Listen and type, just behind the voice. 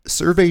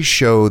Surveys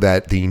show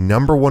that the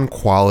number one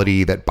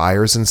quality that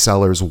buyers and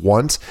sellers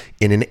want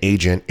in an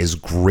agent is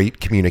great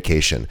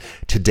communication.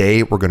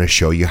 Today, we're going to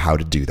show you how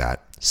to do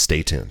that.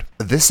 Stay tuned.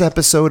 This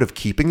episode of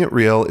Keeping It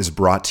Real is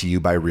brought to you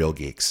by Real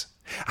Geeks.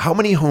 How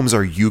many homes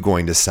are you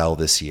going to sell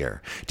this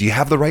year? Do you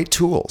have the right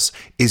tools?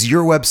 Is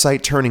your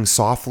website turning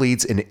soft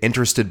leads into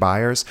interested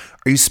buyers?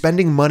 Are you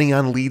spending money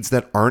on leads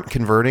that aren't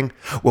converting?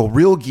 Well,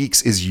 Real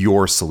Geeks is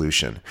your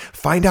solution.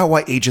 Find out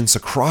why agents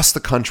across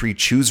the country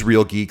choose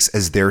Real Geeks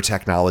as their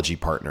technology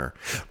partner.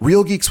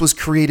 Real Geeks was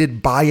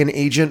created by an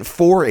agent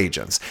for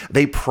agents.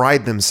 They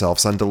pride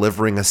themselves on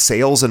delivering a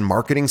sales and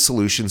marketing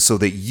solution so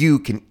that you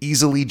can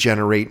easily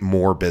generate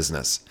more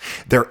business.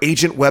 Their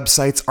agent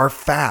websites are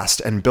fast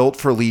and built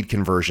for lead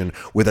conversion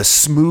with a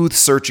smooth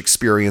search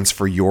experience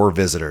for your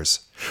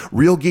visitors.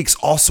 Real Geeks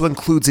also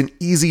includes an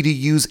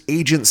easy-to-use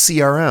agent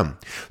CRM.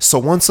 So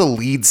once a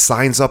lead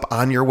signs up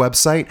on your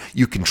website,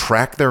 you can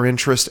track their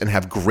interest and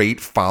have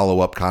great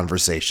follow-up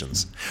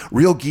conversations.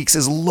 Real Geeks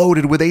is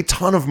loaded with a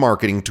ton of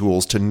marketing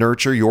tools to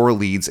nurture your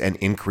leads and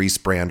increase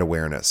brand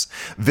awareness.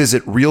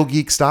 Visit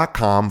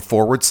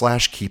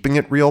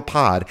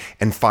realgeeks.com/keepingitrealpod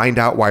and find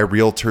out why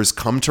realtors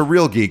come to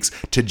Real Geeks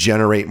to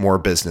generate more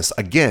business.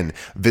 Again,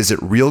 visit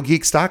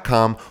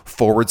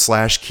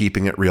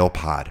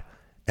realgeeks.com/keepingitrealpod.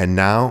 And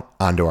now,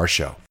 on to our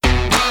show.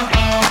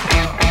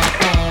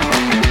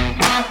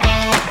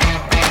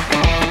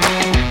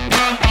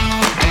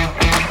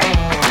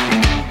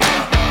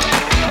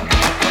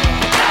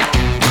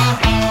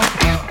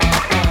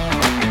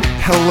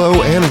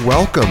 Hello and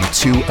welcome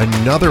to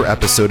another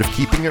episode of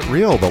Keeping It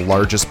Real, the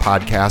largest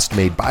podcast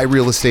made by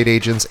real estate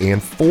agents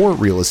and for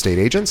real estate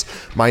agents.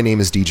 My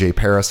name is DJ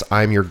Paris.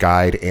 I'm your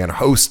guide and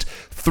host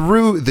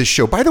through the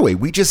show. By the way,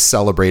 we just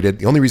celebrated,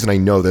 the only reason I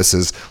know this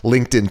is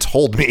LinkedIn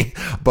told me,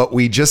 but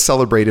we just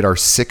celebrated our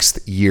 6th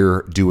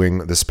year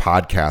doing this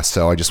podcast.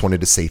 So I just wanted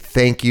to say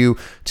thank you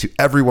to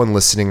everyone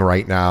listening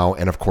right now.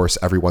 And of course,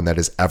 everyone that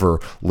has ever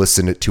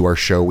listened to our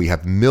show. We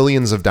have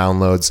millions of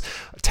downloads,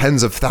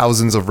 tens of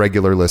thousands of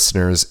regular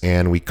listeners,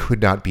 and we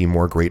could not be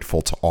more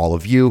grateful to all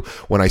of you.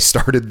 When I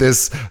started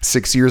this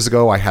 6 years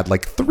ago, I had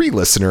like 3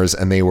 listeners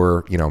and they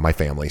were, my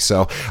family.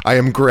 So I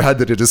am glad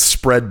that it has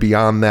spread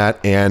beyond that.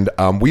 And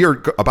we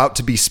are about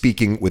to be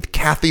speaking with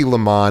Cathy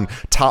LaMon,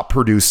 top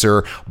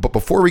producer. But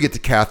before we get to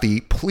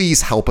Cathy,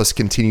 please help us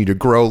continue to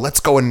grow. Let's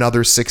go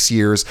another 6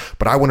 years,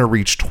 but I want to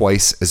reach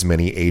twice as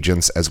many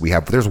agents as we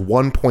have. There's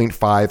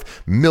 1.5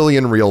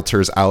 million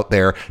realtors out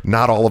there.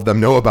 Not all of them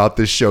know about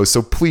this show.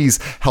 So please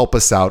help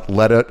us out.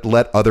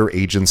 Let other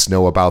agents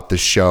know about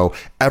this show.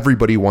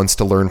 Everybody wants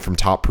to learn from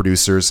top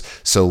producers,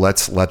 so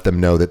let's let them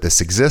know that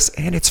this exists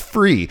and it's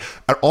free.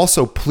 And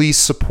also, please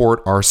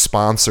support our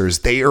sponsors.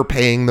 They are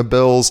paying the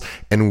bills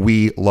and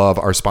we love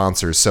our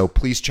sponsors. So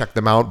please check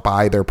them out,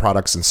 buy their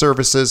products and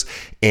services,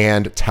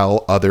 and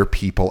tell other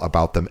people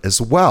about them as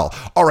well.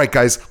 All right,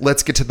 guys,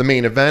 let's get to the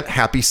main event.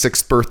 Happy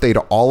 6th birthday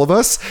to all of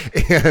us,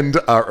 and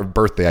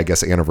birthday, I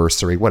guess,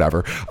 anniversary,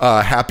 whatever.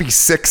 Happy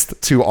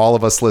 6th to all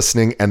of us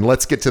listening, and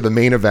let's get to the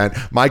main event,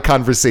 my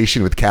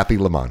conversation with Cathy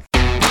LaMon.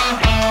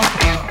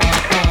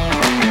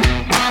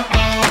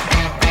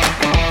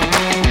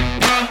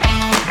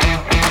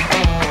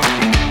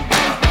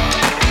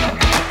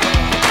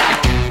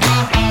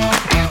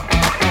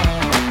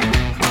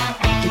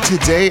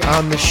 Today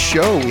on the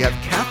show, we have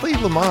Cathy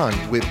LaMon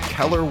with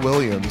Keller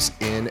Williams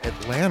in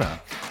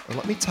Atlanta. And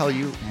let me tell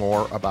you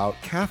more about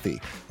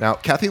Cathy. Now,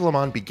 Cathy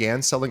LaMon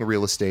began selling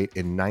real estate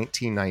in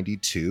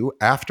 1992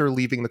 after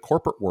leaving the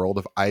corporate world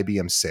of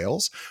IBM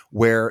sales,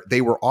 where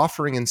they were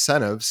offering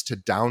incentives to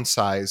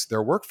downsize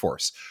their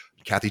workforce.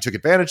 Cathy took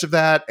advantage of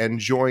that and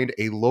joined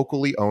a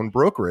locally owned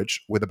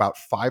brokerage with about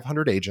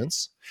 500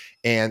 agents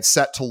and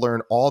set to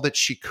learn all that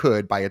she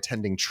could by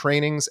attending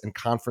trainings and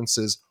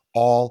conferences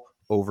all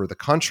over the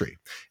country.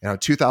 Now, in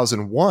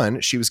 2001,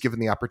 she was given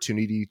the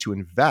opportunity to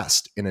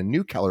invest in a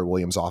new Keller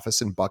Williams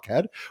office in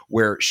Buckhead,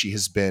 where she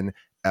has been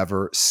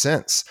ever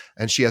since.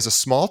 And she has a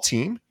small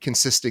team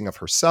consisting of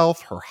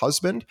herself, her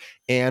husband,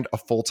 and a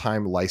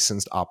full-time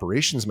licensed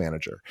operations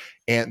manager.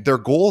 And their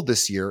goal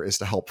this year is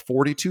to help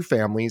 42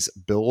 families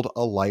build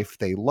a life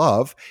they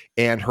love.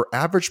 And her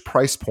average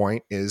price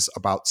point is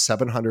about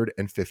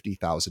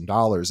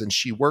 $750,000. And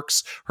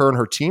her and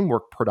her team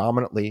work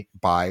predominantly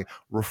by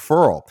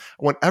referral.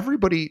 I want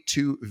everybody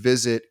to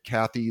visit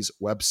Cathy's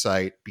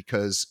website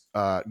because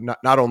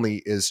not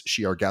only is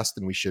she our guest,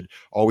 and we should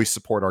always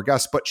support our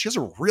guests, but she has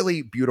a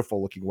really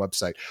beautiful looking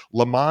website,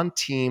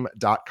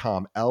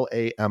 LaMonteam.com,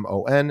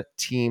 LAMON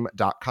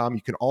team.com.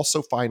 You can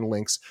also find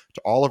links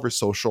to all of her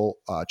social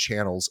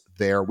channels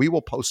there. We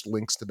will post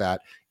links to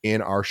that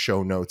in our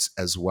show notes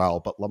as well.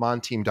 But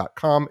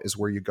LaMonteam.com is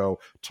where you go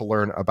to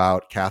learn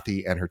about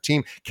Cathy and her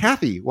team.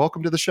 Cathy,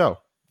 welcome to the show.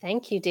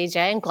 Thank you,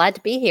 DJ. I'm glad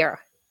to be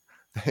here.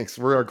 Thanks.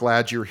 We're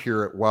glad you're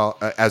here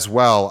as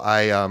well.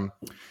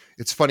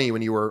 It's funny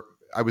when we were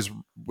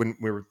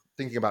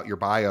thinking about your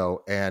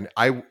bio, and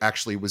I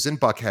actually was in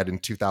Buckhead in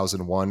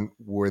 2001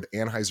 with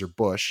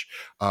Anheuser-Busch.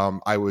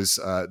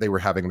 They were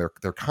having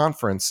their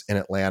conference in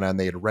Atlanta, and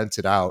they had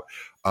rented out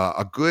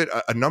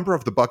a number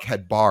of the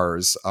Buckhead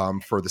bars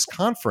for this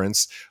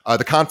conference.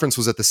 The conference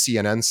was at the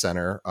CNN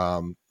Center,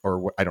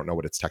 I don't know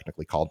what it's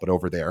technically called, but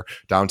over there Yeah.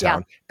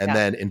 downtown. And Yeah.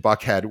 then in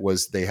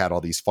Buckhead they had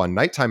all these fun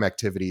nighttime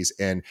activities.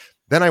 And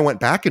then I went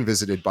back and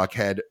visited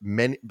Buckhead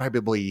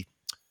probably,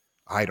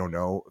 I don't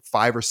know,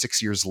 5 or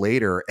 6 years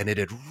later, and it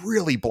had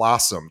really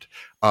blossomed.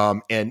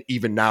 And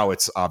even now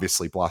it's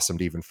obviously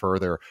blossomed even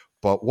further.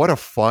 But what a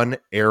fun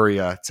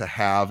area to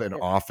have an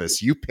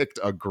office. You picked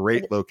a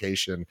great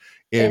location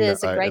It in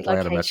is a great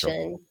Atlanta Metro.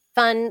 location.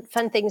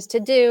 Fun things to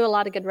do, a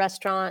lot of good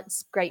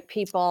restaurants, great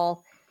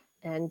people,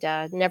 and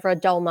never a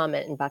dull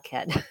moment in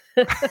Buckhead.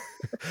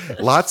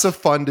 Lots of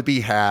fun to be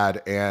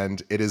had,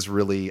 and it is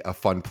really a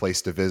fun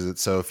place to visit.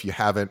 So if you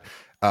haven't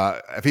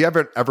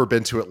ever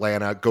been to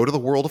Atlanta, go to the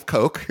World of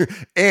Coke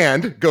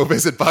and go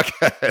visit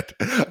Buckhead.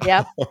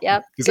 Yep.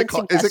 Good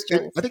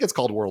suggestions. I think it's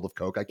called World of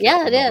Coke. I can't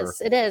Yeah, remember.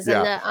 it is.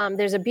 Yeah. And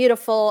there's a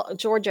beautiful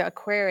Georgia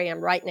aquarium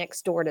right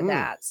next door to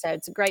that. So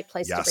it's a great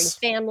place to bring Yes.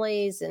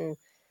 families, and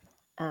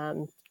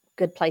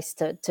good place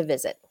to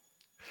visit.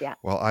 Yeah.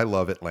 Well, I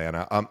love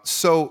Atlanta.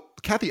 So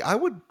Cathy, I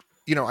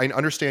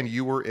understand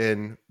you were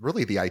in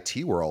really the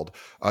IT world.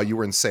 You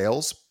were in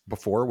sales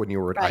before when you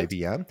were at Right.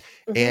 IBM,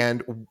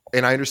 Mm-hmm.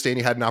 and I understand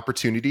you had an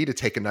opportunity to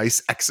take a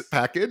nice exit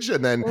package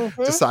and then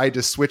Mm-hmm. decide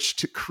to switch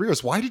to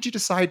careers. Why did you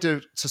decide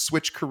to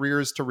switch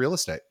careers to real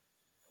estate?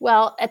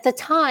 Well, at the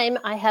time,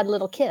 I had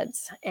little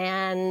kids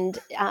and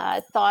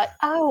thought,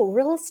 oh,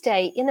 real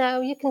estate,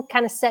 you can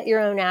kind of set your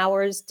own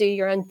hours, do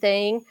your own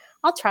thing.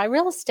 I'll try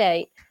real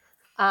estate.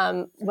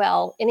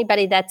 Well,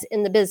 anybody that's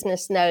in the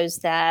business knows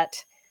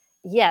that,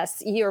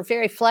 yes, you're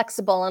very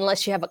flexible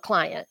unless you have a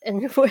client,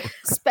 and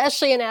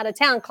especially an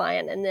out-of-town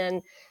client, and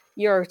then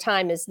your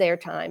time is their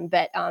time.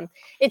 But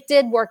it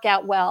did work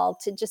out well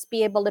to just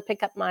be able to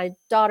pick up my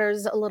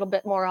daughters a little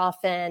bit more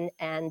often,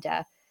 and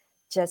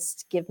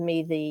just give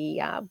me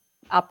the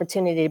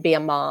opportunity to be a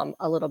mom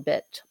a little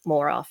bit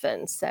more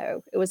often.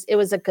 So it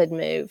was a good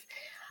move.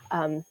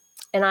 And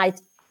I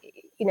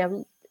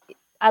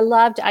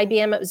loved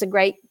IBM. It was a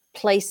great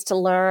place to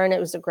learn.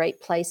 It was a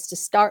great place to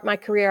start my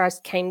career.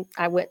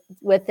 I went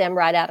with them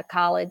right out of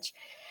college.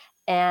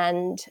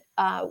 And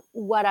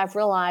what I've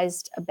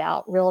realized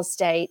about real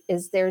estate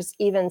is there's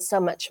even so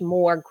much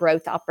more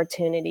growth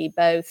opportunity,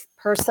 both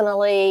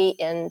personally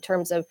in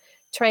terms of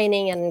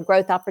training and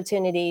growth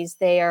opportunities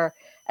there,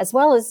 as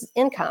well as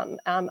income.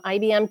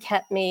 IBM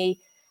kept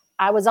me,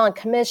 I was on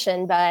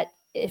commission, but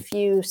if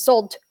you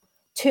sold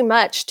too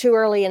much too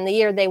early in the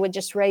year, they would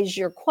just raise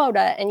your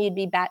quota and you'd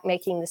be back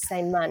making the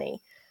same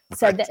money.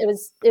 So Right.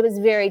 it was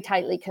very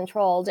tightly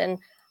controlled. And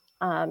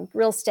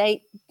real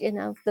estate,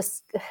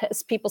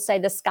 as people say,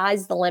 the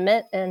sky's the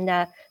limit, and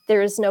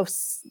there is no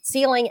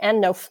ceiling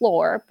and no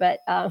floor, but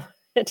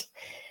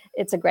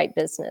it's a great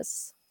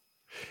business.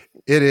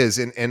 It is.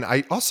 And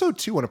I also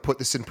too want to put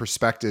this in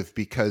perspective,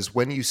 because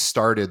when you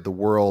started, the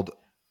world,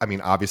 I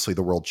mean, obviously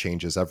the world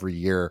changes every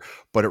year,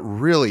 but it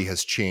really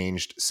has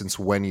changed since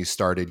when you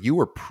started. You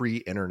were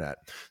pre-internet.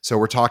 So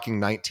we're talking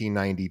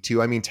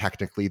 1992. I mean,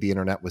 technically the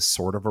internet was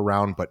sort of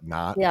around, but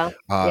not.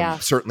 Yeah.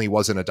 Certainly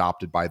wasn't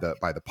adopted by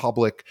the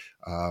public.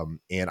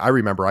 And I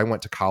remember I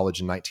went to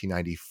college in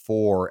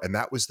 1994, and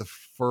that was the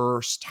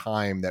first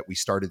time that we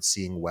started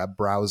seeing web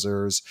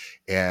browsers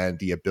and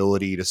the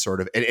ability to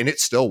sort of, and it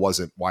still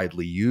wasn't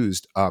widely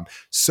used.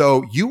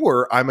 So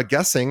I'm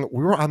guessing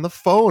we were on the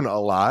phone a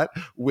lot,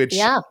 which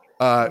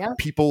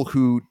people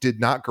who did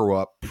not grow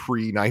up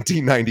pre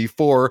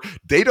 1994,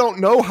 they don't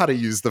know how to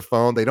use the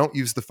phone. They don't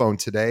use the phone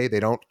today. They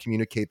don't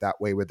communicate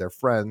that way with their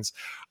friends.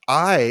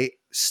 I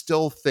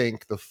still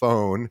think the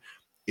phone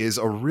is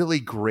a really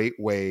great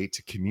way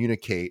to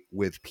communicate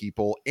with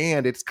people,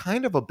 and it's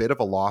kind of a bit of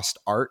a lost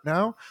art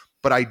now.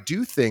 But I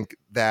do think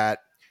that,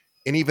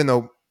 and even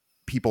though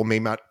people may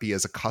not be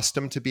as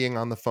accustomed to being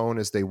on the phone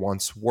as they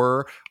once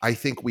were, I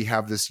think we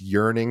have this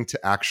yearning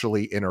to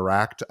actually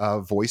interact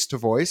voice to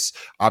voice.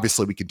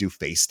 Obviously, we could do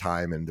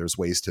FaceTime, and there's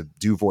ways to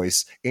do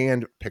voice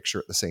and picture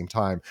at the same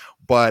time.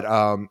 But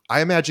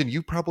I imagine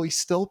you probably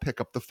still pick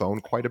up the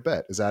phone quite a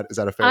bit. Is that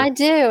a fair? I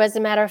do. As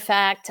a matter of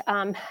fact,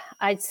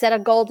 I set a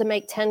goal to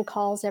make 10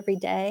 calls every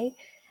day.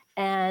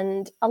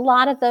 And a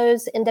lot of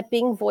those end up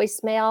being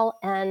voicemail.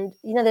 And,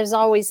 there's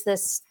always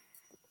this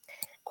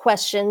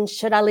question,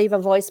 should I leave a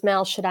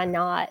voicemail? Should I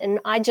not? And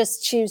I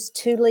just choose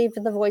to leave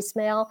the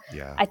voicemail.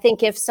 Yeah. I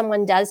think if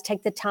someone does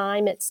take the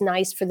time, it's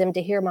nice for them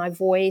to hear my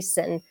voice,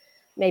 and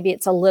maybe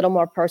it's a little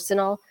more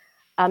personal.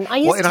 I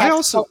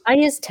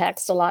use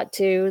text a lot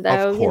too,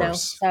 though. Of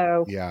course.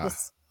 So yeah.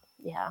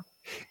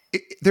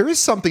 There is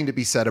something to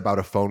be said about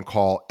a phone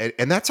call,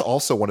 and that's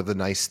also one of the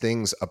nice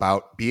things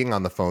about being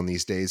on the phone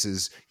these days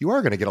is you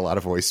are going to get a lot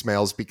of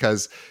voicemails,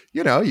 because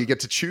you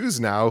get to choose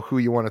now who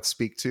you want to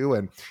speak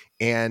to,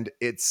 and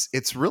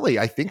it's really,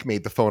 I think,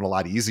 made the phone a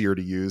lot easier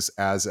to use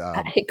as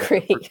I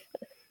agree.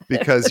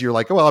 because you're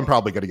like, oh, well, I'm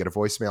probably going to get a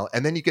voicemail.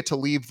 And then you get to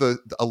leave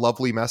a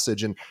lovely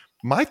message. And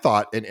my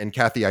thought, and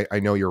Cathy, I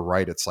know you're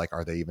right. It's like,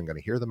 are they even going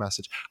to hear the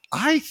message?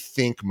 I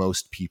think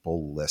most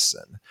people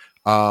listen.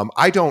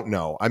 I don't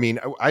know. I mean,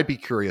 I'd be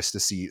curious to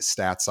see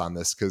stats on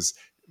this because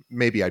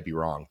maybe I'd be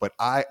wrong, but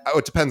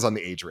it depends on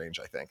the age range,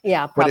 I think.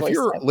 Yeah, but probably if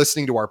you're so.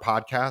 listening to our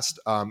podcast,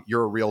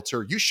 you're a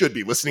realtor, you should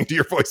be listening to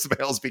your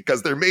voicemails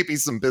because there may be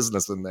some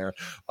business in there.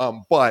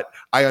 But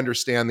I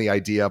understand the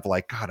idea of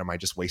like, God, am I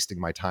just wasting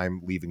my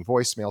time leaving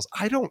voicemails?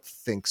 I don't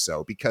think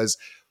so because,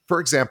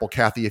 for example,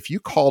 Cathy, if you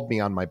called me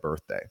on my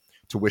birthday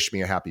to wish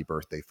me a happy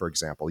birthday, for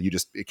example,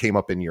 it came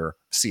up in your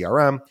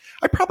CRM,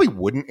 I probably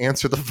wouldn't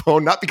answer the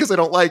phone, not because I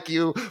don't like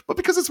you, but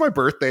because it's my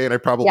birthday and I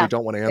probably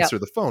don't want to answer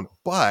the phone.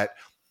 But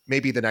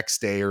maybe the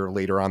next day or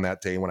later on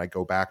that day when I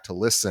go back to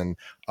listen,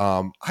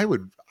 I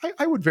would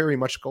very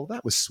much go,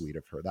 that was sweet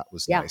of her. That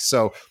was nice.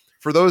 So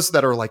for those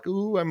that are like,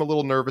 ooh, I'm a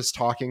little nervous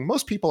talking,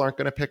 most people aren't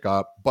going to pick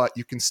up, but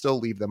you can still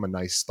leave them a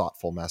nice,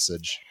 thoughtful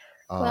message.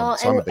 Well,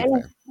 so I'm a big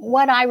fan.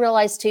 What I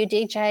realized too,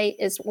 DJ,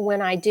 is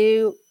when I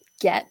do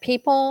get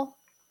people,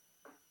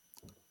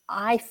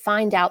 I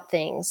find out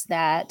things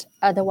that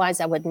otherwise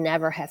I would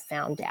never have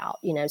found out.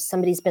 You know,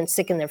 somebody's been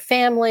sick in their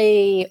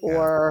family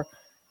or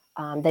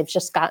they've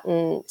just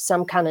gotten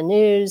some kind of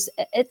news.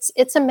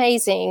 It's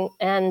amazing.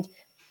 And,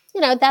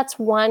 you know, that's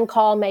one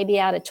call maybe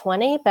out of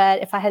 20,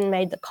 but if I hadn't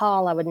made the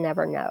call, I would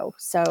never know.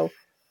 So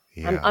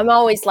I'm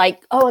always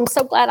like, oh, I'm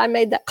so glad I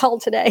made that call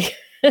today.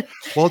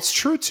 Well, it's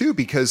true too,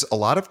 because a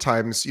lot of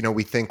times, you know,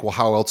 we think, well,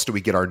 how else do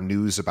we get our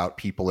news about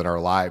people in our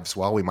lives?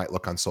 Well, we might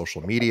look on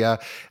social media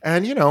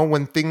and, you know,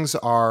 when things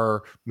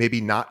are maybe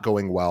not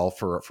going well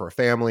for a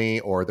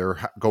family or they're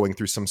going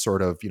through some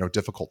sort of, you know,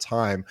 difficult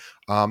time,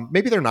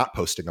 maybe they're not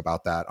posting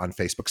about that on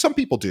Facebook. Some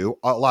people do,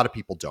 a lot of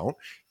people don't.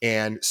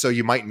 And so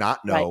you might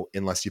not know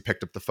unless you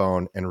picked up the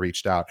phone and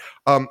reached out.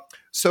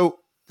 So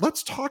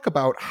let's talk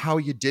about how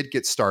you did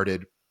get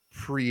started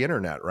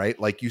pre-internet, right?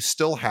 Like you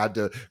still had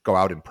to go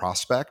out and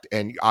prospect,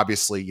 and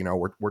obviously, you know,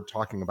 we're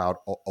talking about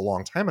a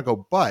long time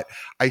ago, but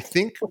I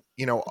think,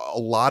 you know, a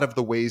lot of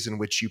the ways in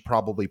which you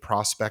probably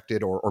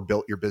prospected or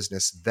built your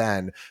business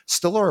then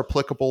still are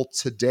applicable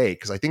today,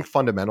 because I think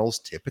fundamentals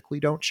typically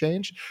don't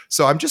change.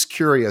 So I'm just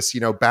curious, you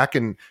know, back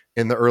in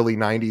the early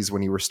 90s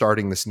when you were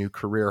starting this new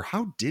career,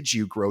 how did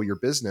you grow your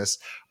business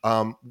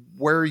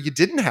where you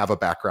didn't have a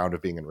background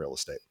of being in real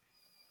estate?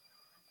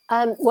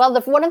 Well,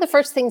 one of the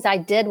first things I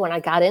did when I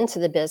got into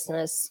the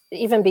business,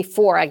 even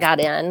before I got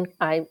in,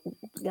 I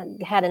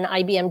had an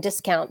IBM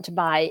discount to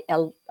buy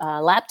a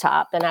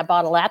laptop, and I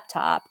bought a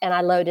laptop and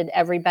I loaded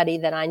everybody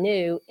that I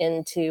knew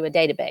into a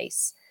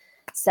database.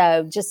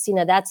 So just, you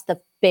know, that's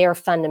the bare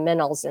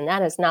fundamentals, and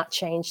that has not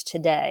changed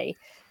today.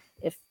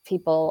 If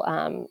people,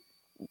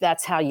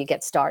 that's how you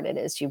get started,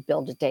 is you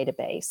build a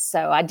database.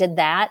 So I did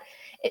that.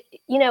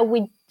 You know,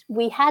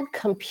 we had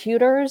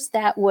computers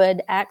that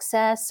would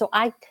access. So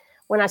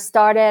when I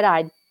started,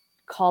 I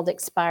called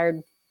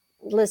expired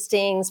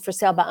listings for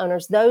sale by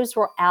owners. Those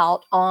were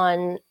out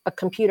on a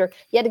computer.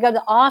 You had to go to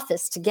the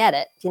office to get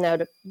it, you know,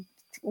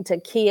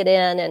 to key it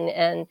in,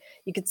 and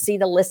you could see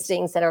the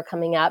listings that are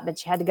coming up,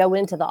 but you had to go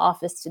into the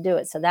office to do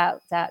it. So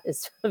that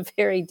is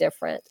very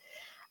different.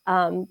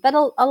 But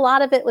a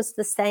lot of it was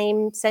the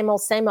same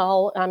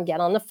old, get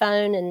on the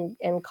phone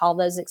and call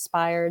those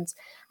expireds.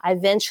 I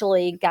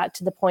eventually got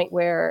to the point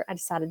where I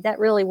decided that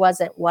really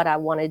wasn't where I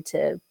wanted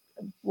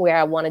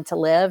to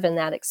live in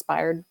that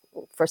expired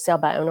for sale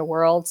by owner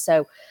world.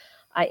 So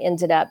I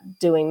ended up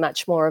doing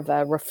much more of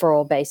a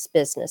referral based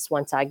business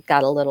once I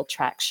got a little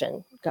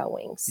traction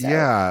going. So.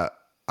 Yeah,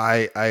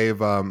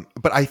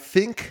 but I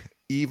think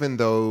even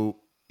though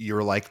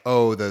you're like,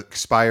 oh, the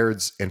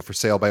expireds and for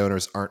sale by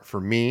owners aren't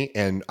for me,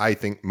 and I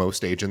think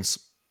most agents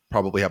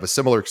probably have a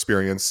similar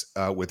experience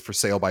with for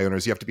sale by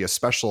owners. You have to be a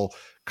special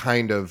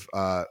kind of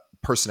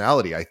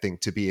personality, I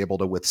think, to be able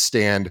to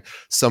withstand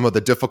some of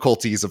the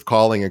difficulties of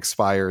calling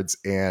expireds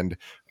and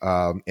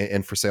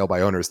for sale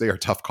by owners. They are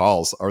tough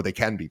calls, or they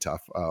can be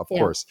tough, of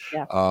course.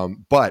 Yeah.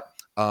 But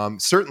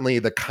certainly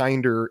the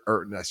kinder,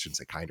 or I shouldn't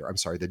say kinder, I'm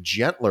sorry, the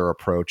gentler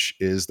approach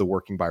is the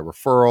working by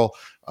referral,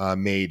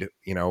 made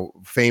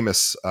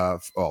famous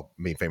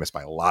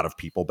by a lot of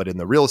people, but in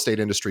the real estate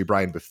industry,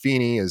 Brian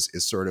Buffini is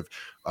sort of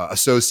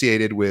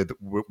associated with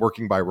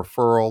working by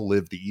referral,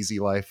 live the easy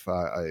life,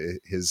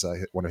 his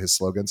one of his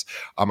slogans.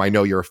 I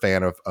know you're a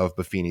fan of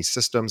Buffini's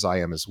systems. I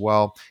am as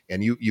well.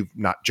 And you've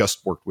not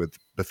just worked with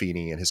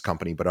Buffini and his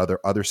company, but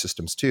other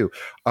systems too.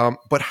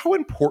 But how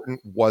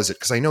important was it?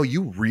 Because I know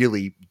you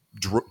really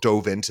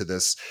dove into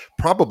this,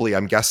 probably,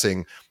 I'm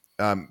guessing,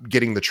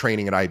 getting the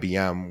training at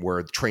IBM,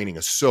 where the training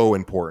is so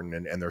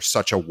important and they're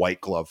such a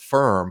white glove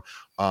firm,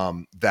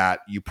 that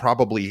you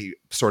probably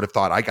sort of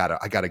thought, I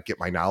gotta get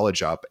my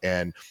knowledge up.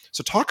 And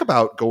so talk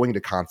about going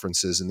to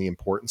conferences and the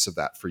importance of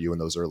that for you in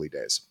those early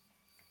days.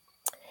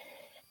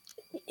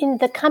 In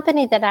the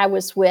company that I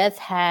was with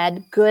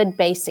had good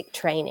basic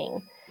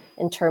training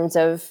in terms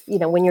of,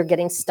 when you're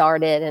getting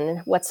started and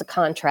what's a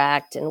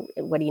contract and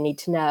what do you need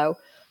to know.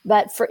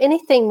 But for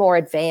anything more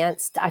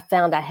advanced, I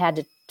found I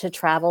had to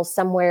travel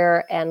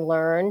somewhere and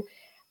learn.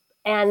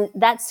 And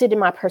that suited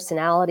my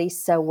personality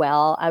so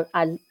well.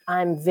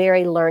 I'm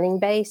very learning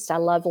based. I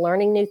love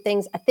learning new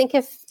things. I think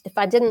if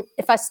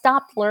I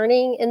stopped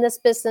learning in this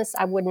business,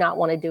 I would not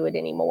want to do it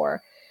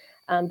anymore.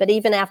 But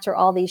even after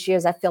all these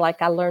years, I feel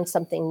like I learned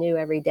something new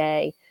every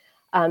day.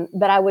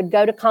 But I would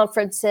go to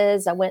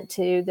conferences.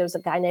 There's a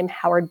guy named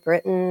Howard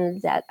Britton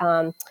that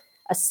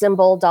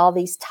assembled all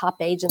these top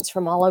agents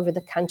from all over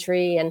the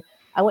country. And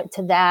I went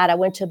to that. I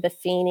went to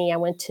Buffini. I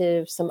went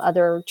to some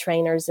other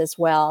trainers as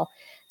well.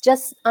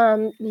 Just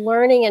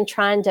learning and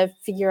trying to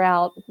figure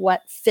out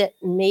what fit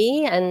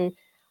me and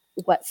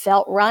what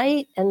felt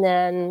right. And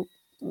then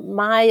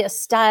my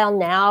style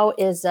now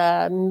is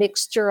a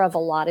mixture of a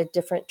lot of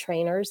different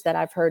trainers that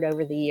I've heard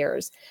over the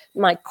years.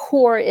 My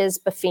core is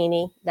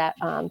Buffini, that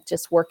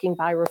just working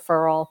by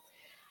referral.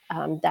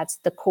 That's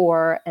the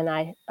core, and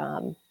I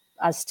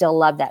still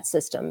love that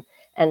system.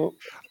 And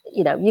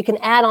you can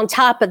add on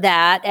top of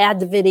that, add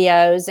the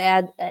videos,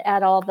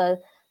 add all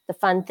the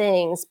fun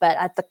things. But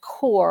at the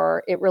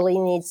core, it really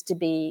needs to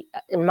be,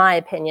 in my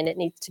opinion, it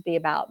needs to be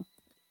about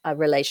a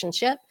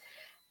relationship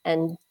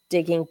and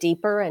digging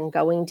deeper and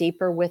going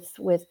deeper with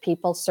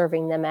people,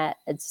 serving them at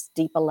as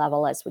deep a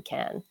level as we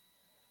can.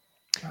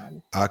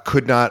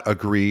 Could not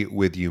agree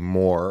with you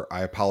more.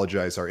 I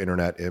apologize. Our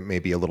internet, it may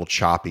be a little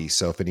choppy.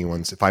 So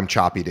if I'm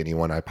choppy to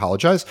anyone, I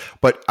apologize.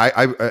 But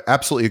I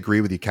absolutely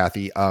agree with you,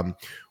 Cathy. I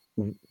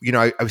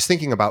was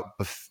thinking about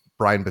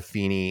Brian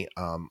Buffini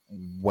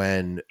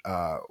when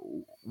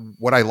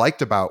what I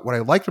liked about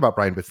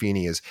Brian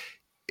Buffini is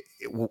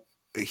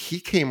he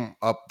came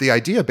up the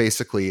idea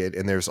basically,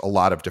 and there's a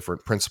lot of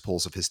different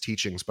principles of his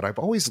teachings, but I've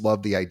always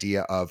loved the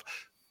idea of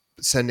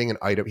sending an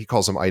item. He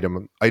calls them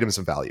items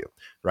of value,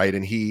 right?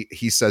 And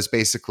he says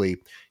basically,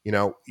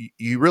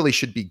 you really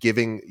should be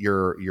giving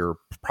your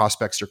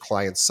prospects, your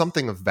clients,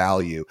 something of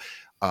value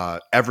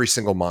every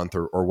single month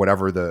or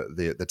whatever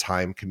the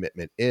time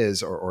commitment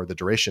is or the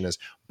duration is.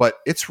 But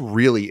it's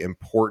really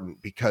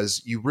important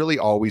because you really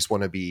always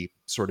want to be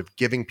sort of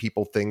giving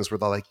people things where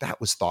they're like,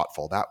 that was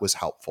thoughtful, that was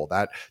helpful,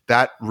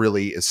 that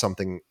really is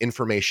something,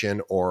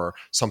 information or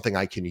something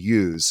I can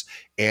use.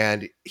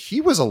 And he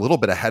was a little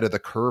bit ahead of the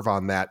curve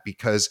on that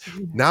because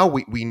now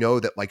we know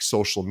that like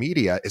social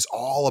media is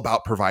all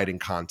about providing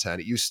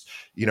content.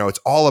 It's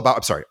all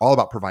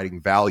about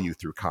providing value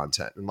through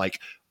content. And like,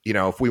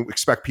 if we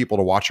expect people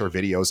to watch our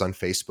videos on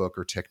Facebook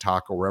or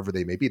TikTok or wherever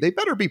they may be, they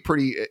better be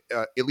pretty,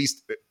 at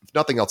least if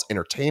nothing else,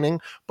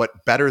 entertaining,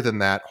 but better than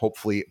that,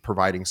 hopefully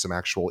providing some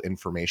actual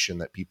information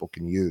that people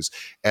can use.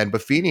 And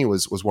Buffini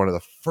was one of the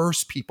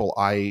first people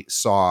I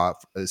saw,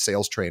 a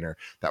sales trainer,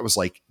 that was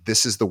like,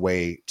 this is the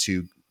way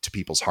to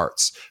people's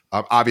hearts.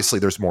 Obviously,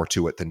 there's more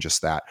to it than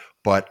just that,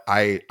 but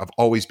I have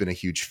always been a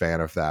huge fan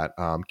of that.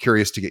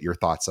 Curious to get your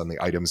thoughts on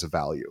the items of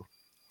value.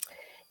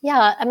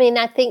 Yeah, I mean,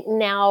 I think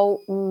now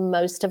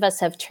most of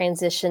us have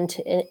transitioned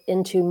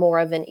into more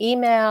of an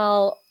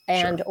email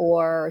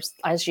or,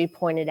 as you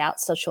pointed out,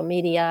 social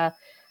media,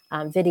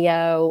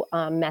 video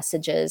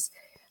messages.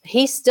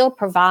 He still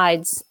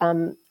provides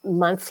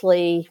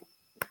monthly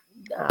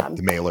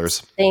the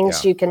mailers,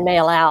 things you can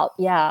mail out.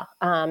 Yeah.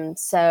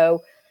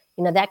 So,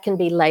 that can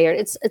be layered.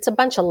 It's a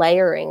bunch of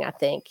layering, I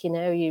think.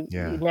 You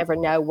never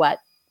know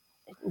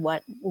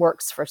what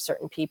works for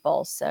certain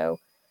people. So.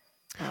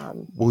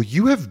 Well,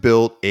 you have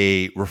built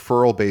a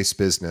referral-based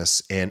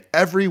business, and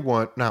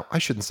now I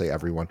shouldn't say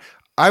everyone,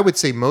 I would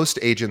say most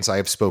agents I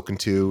have spoken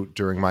to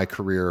during my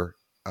career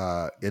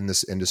in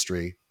this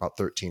industry, about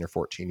 13 or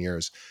 14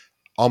 years,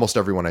 almost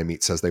everyone I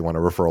meet says they want a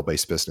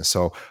referral-based business.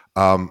 So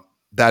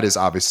that is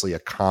obviously a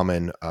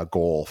common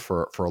goal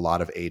for a lot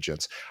of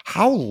agents.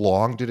 How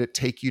long did it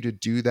take you to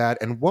do that?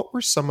 And what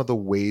were some of the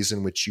ways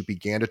in which you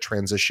began to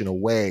transition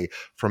away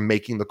from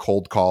making the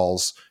cold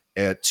calls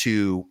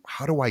to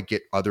how do I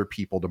get other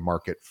people to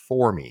market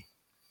for me?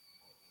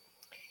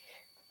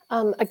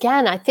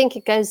 Again, I think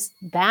it goes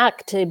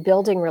back to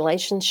building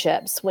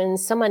relationships. When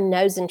someone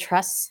knows and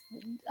trusts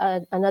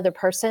another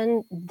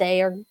person,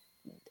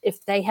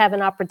 if they have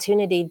an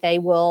opportunity,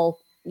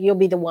 you'll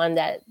be the one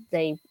that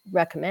they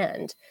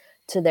recommend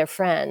to their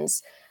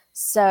friends.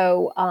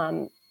 So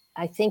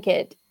I think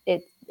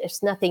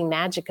there's nothing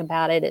magic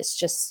about it. It's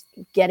just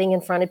getting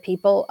in front of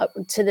people.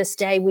 To this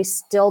day, we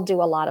still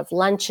do a lot of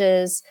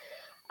lunches.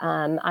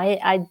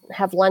 I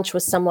have lunch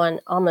with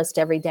someone almost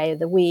every day of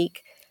the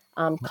week.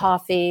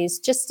 Coffees,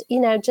 just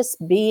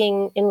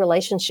being in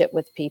relationship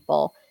with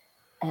people.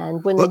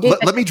 And when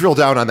let me drill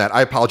down on that.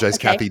 I apologize,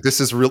 okay. Cathy.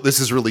 This is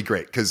really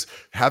great because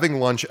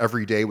having lunch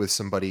every day with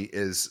somebody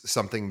is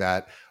something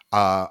that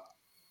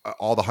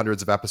all the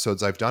hundreds of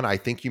episodes I've done, I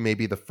think you may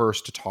be the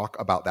first to talk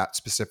about that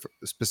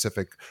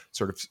specific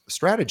sort of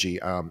strategy.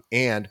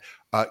 And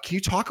can you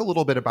talk a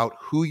little bit about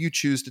who you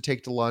choose to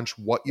take to lunch,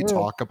 what you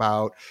talk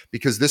about,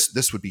 because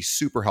this would be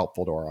super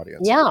helpful to our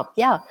audience.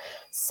 Yeah.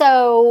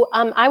 So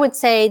I would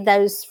say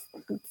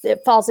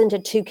it falls into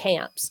two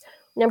camps.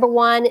 Number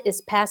one is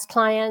past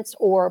clients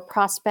or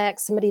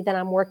prospects, somebody that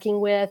I'm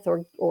working with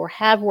or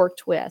have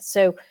worked with.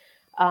 So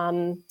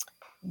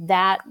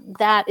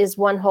that is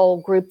one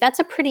whole group. That's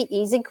a pretty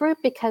easy group,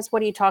 because what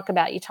do you talk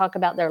about? You talk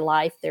about their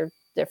life, their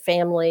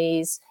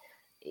families,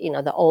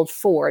 the old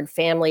Ford: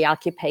 family,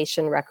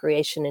 occupation,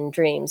 recreation, and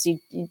dreams.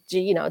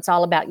 It's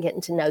all about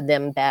getting to know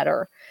them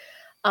better.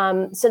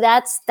 So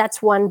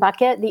that's one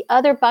bucket. The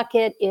other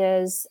bucket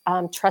is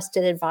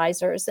trusted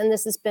advisors, and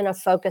this has been a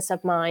focus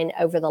of mine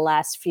over the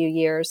last few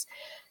years,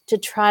 to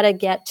try to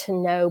get to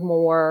know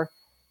more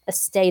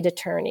estate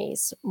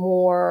attorneys,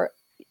 more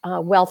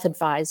wealth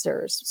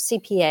advisors,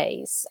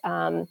 CPAs,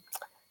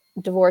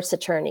 divorce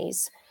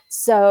attorneys.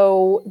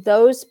 So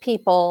those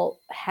people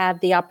have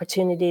the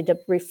opportunity to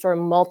refer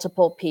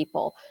multiple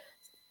people.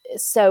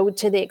 So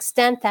to the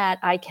extent that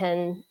I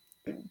can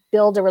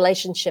build a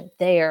relationship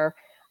there,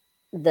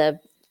 the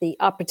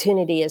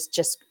opportunity is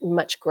just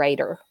much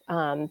greater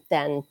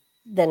than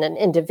an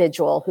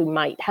individual who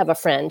might have a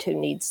friend who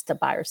needs to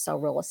buy or sell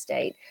real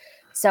estate.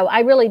 So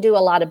I really do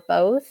a lot of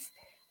both.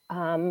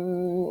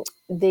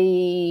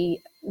 The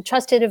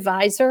trusted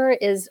advisor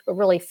is a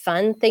really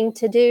fun thing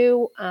to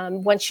do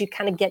once you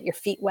kind of get your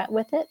feet wet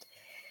with it.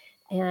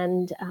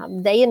 And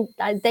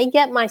they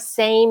get my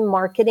same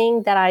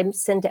marketing that I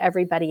send to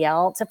everybody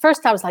else. At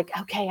first I was like,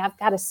 okay, I've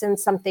got to send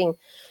something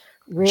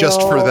real,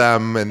 just for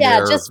them and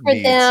their just for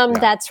needs. them. Yeah.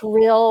 That's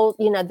real,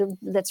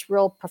 that's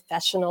real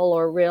professional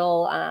or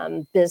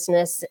real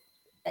business,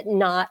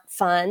 not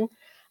fun.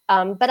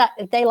 But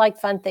they like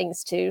fun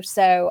things too.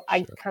 So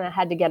I kind of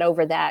had to get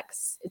over that,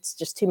 'cause it's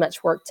just too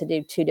much work to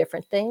do two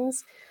different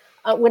things.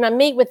 When I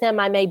meet with them,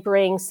 I may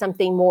bring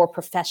something more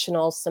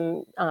professional,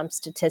 some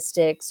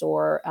statistics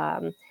or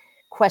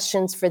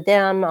questions for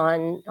them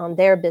on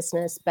their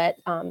business. But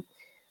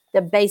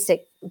the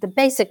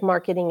basic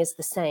marketing is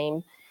the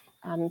same.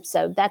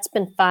 So that's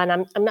been fun.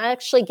 I'm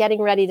actually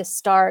getting ready to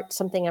start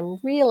something I'm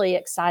really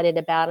excited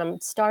about. I'm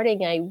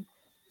starting a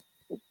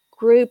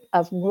group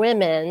of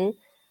women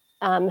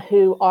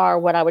who are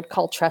what I would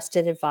call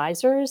trusted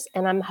advisors.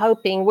 And I'm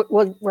hoping,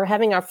 we're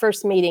having our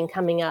first meeting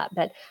coming up,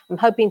 but I'm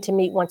hoping to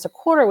meet once a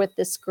quarter with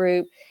this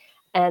group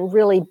and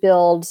really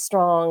build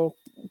strong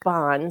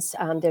bonds.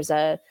 There's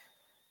a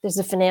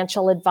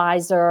financial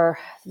advisor,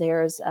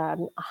 there's a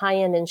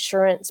high-end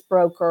insurance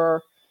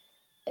broker,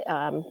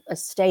 a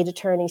state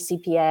attorney,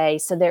 CPA.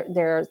 So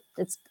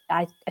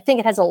I think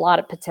it has a lot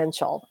of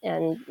potential,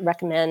 and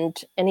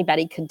recommend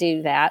anybody could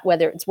do that,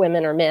 whether it's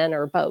women or men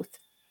or both.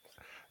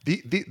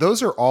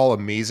 Those are all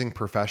amazing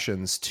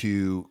professions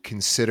to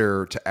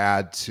consider to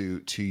add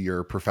to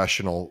your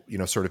professional,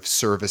 sort of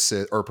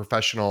services or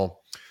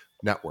professional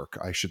network,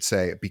 I should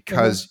say,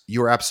 because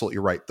you're absolutely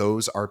right.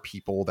 Those are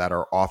people that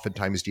are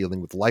oftentimes dealing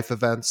with life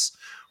events,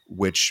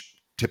 which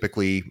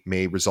typically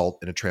may result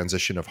in a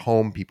transition of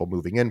home, people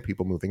moving in,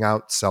 people moving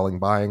out, selling,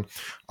 buying.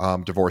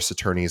 Divorce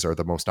attorneys are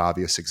the most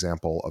obvious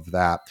example of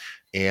that.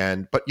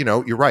 But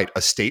you're right.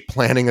 Estate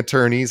planning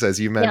attorneys, as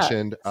you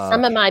mentioned.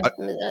 Some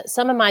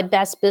of my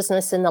best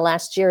business in the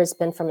last year has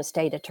been from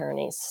estate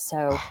attorneys.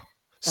 So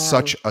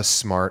such a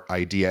smart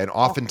idea, and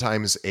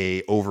oftentimes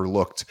a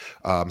overlooked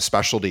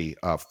specialty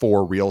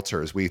for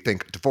realtors. We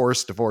think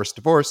divorce,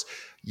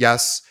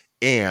 yes,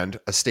 and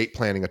estate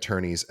planning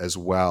attorneys as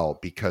well,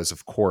 because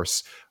of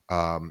course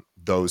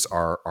those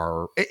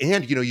are,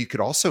 and you could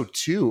also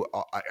too,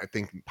 I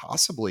think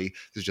possibly,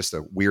 this is just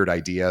a weird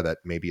idea that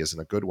maybe isn't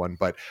a good one,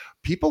 but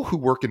people who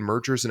work in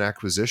mergers and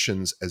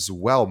acquisitions as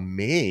well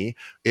may,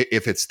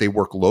 if they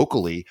work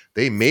locally,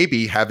 they may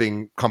be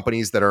having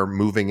companies that are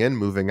moving in,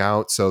 moving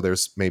out. So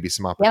there's maybe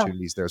some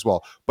opportunities there as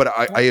well. But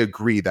I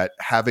agree that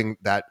having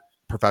that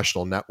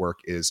professional network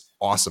is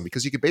awesome,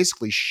 because you could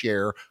basically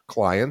share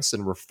clients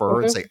and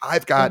refer and say,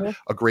 I've got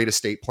a great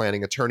estate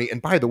planning attorney.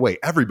 And by the way,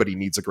 everybody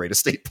needs a great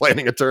estate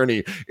planning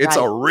attorney. It's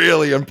a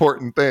really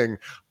important thing.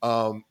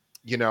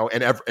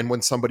 And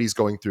when somebody's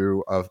going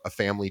through a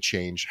family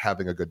change,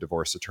 having a good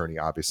divorce attorney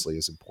obviously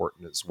is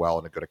important as well,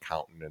 and a good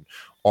accountant and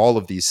all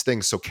of these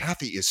things. So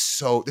Cathy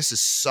this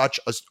is such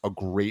a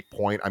great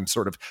point. I'm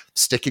sort of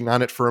sticking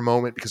on it for a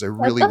moment because I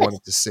really want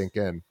it to sink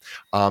in.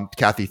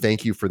 Cathy,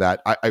 thank you for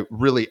that. I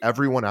really,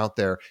 everyone out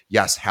there,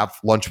 yes, have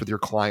lunch with your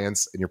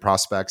clients and your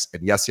prospects,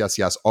 and yes,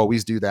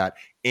 always do that.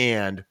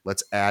 And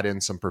let's add in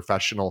some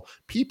professional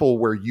people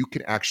where you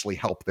can actually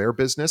help their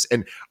business.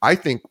 And I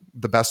think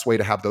the best way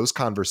to have those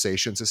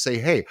conversations is say,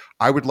 hey,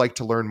 I would like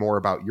to learn more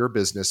about your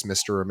business,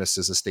 Mr. or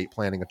Mrs. Estate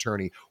Planning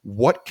Attorney.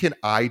 What can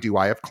I do?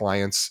 I have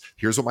clients.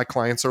 Here's what my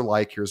clients are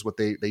like. Here's what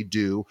they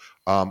do.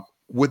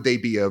 Would they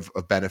be of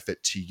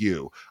benefit to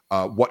you?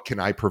 What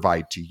can I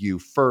provide to you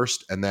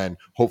first? And then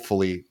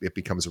hopefully it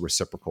becomes a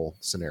reciprocal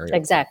scenario.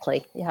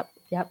 Exactly. Yep.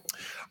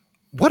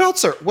 What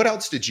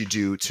else did you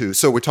do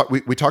so we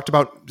talked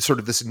about sort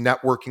of this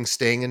networking,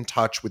 staying in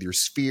touch with your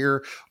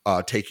sphere,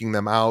 taking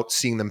them out,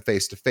 seeing them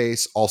face to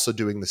face, also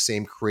doing the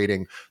same,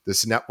 creating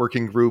this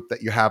networking group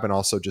that you have, and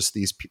also just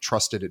these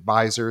trusted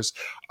advisors.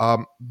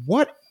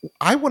 What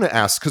I want to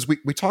ask, because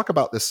we talk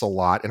about this a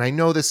lot, and I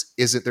know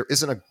there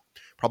isn't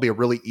probably a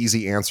really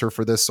easy answer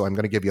for this, so I'm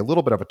going to give you a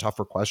little bit of a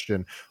tougher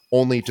question,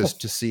 only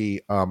just to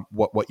see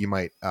what you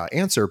might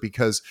answer,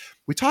 because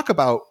we talk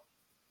about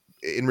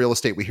in real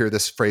estate, we hear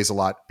this phrase a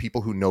lot.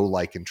 People who know,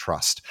 like, and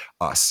trust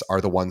us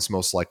are the ones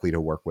most likely to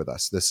work with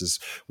us. This is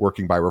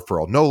working by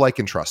referral. Know, like,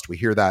 and trust. We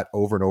hear that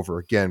over and over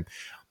again.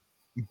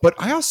 But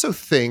I also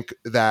think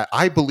that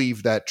I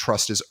believe that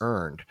trust is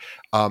earned.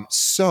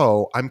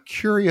 So I'm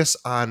curious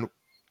on,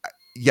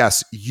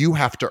 yes, you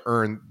have to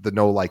earn the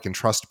know, like, and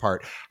trust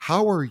part.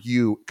 How are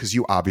you, because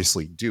you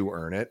obviously do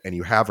earn it and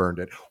you have earned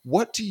it.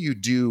 What do you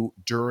do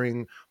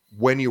during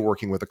when you're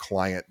working with a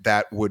client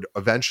that would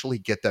eventually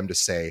get them to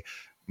say,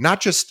 not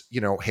just,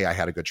 hey, I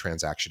had a good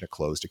transaction, it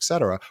closed, et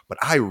cetera, but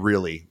I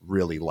really,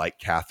 really like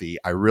Cathy.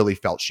 I really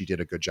felt she did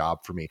a good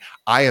job for me.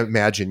 I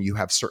imagine you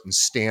have certain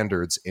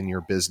standards in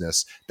your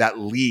business that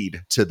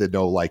lead to the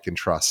know, like, and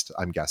trust,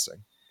 I'm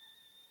guessing.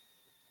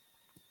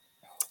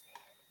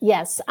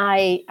 Yes,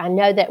 I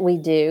know that we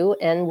do,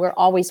 and we're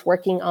always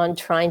working on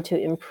trying to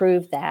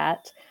improve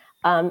that.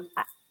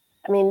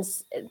 I mean,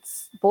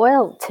 it's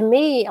boiled to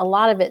me. A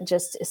lot of it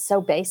just is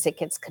so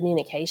basic. It's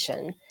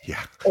communication.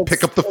 Yeah.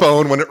 Pick up the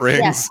phone when it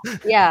rings.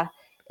 Yeah.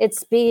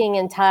 It's being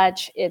in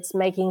touch. It's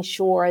making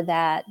sure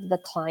that the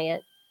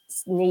client's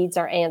needs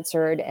are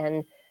answered.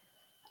 And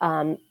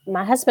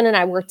my husband and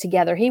I work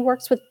together. He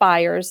works with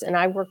buyers and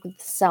I work with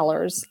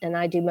sellers, and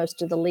I do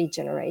most of the lead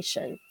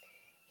generation.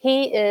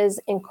 He is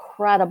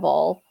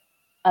incredible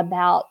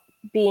about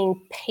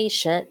being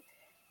patient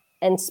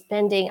and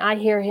I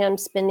hear him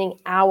spending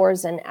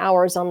hours and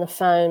hours on the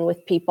phone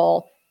with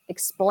people,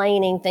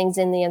 explaining things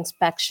in the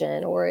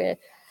inspection or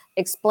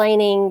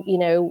explaining,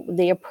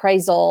 the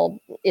appraisal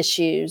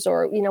issues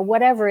or,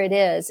 whatever it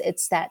is.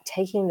 It's that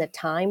taking the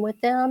time with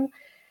them.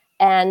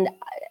 And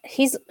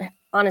he's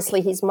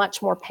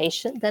much more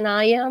patient than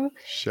I am.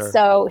 Sure.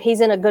 So he's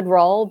in a good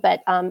role,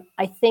 but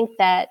I think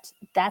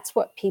that's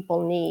what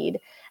people need.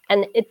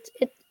 And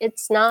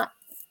it's not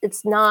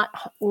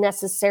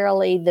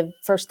necessarily the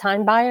first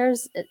time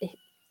buyers.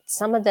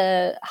 Some of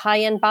the high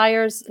end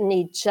buyers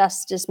need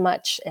just as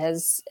much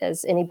as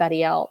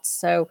anybody else.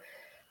 So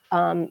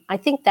I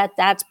think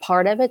that's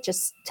part of it,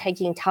 just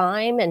taking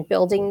time and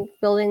building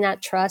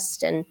that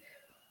trust and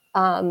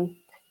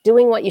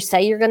doing what you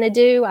say you're going to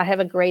do. I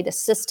have a great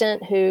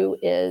assistant who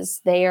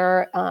is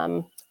there.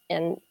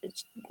 And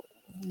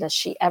does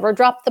she ever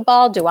drop the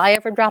ball? Do I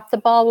ever drop the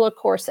ball? Well, of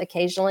course,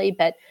 occasionally,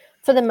 but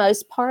for the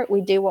most part, we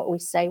do what we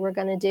say we're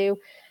going to do.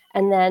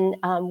 And then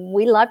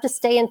we love to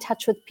stay in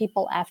touch with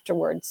people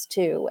afterwards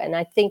too. And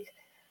I think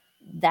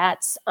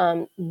that's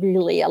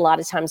really a lot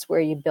of times where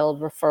you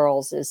build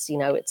referrals is,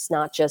 it's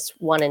not just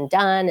one and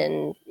done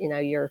and,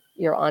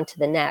 you're on to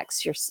the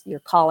next. You're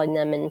calling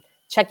them and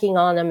checking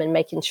on them and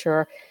making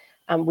sure.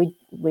 We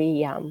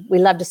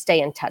love to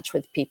stay in touch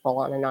with people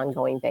on an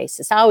ongoing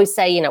basis. I always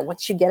say,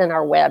 once you get in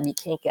our web, you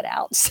can't get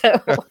out.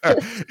 So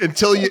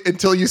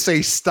until you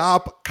say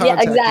stop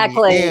contacting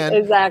exactly.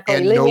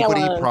 And Leave me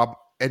alone.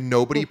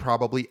 Nobody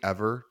probably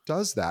ever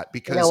does that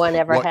because no one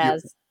ever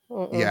has.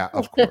 Yeah,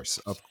 of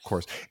course.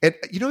 And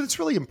it's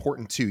really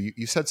important too.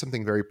 You said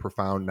something very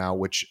profound now,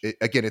 which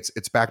again,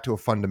 it's back to a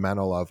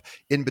fundamental of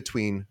in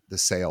between the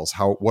sales.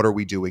 What are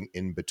we doing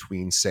in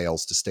between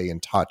sales to stay in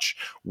touch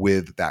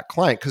with that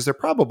client? Because they're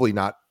probably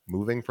not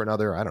moving for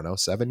another,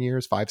 7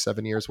 years,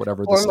 7 years,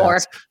 whatever the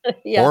stats,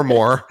 yeah. or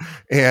more.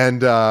 And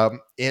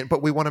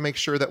but we want to make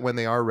sure that when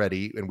they are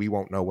ready, and we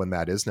won't know when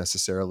that is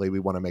necessarily, we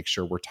want to make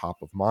sure we're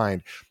top of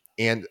mind.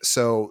 And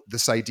so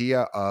this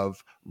idea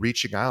of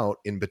reaching out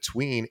in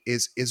between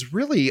is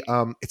really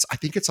I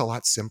think it's a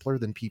lot simpler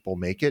than people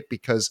make it,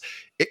 because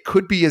it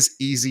could be as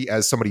easy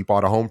as somebody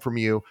bought a home from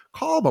you,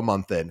 call them a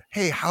month in.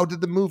 Hey, how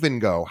did the move-in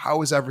go?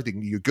 How is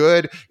everything? You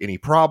good? Any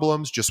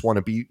problems? Just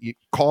want to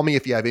call me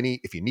if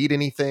you need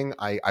anything.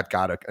 I've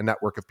got a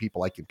network of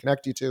people I can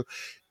connect you to.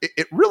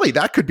 It really,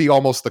 that could be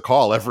almost the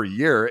call every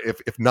year.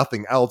 If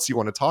nothing else you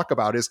want to talk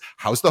about is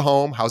how's the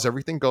home? How's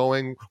everything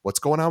going? What's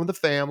going on with the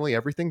family?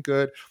 Everything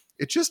good?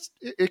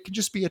 It can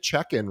just be a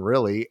check-in,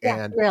 really.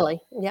 Yeah, and really.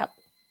 Yep.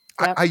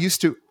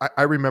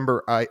 I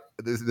remember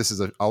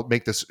I'll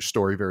make this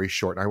story very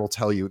short, and I will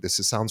tell you,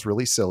 sounds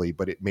really silly,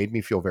 but it made me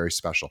feel very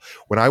special.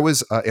 When I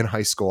was in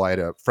high school, I had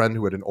a friend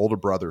who had an older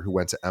brother who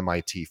went to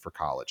MIT for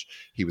college.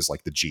 He was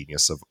like the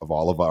genius of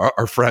all of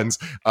our friends.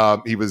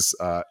 He was,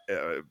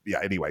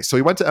 anyway, so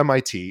he went to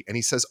MIT and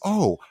he says,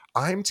 "Oh,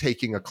 I'm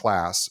taking a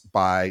class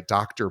by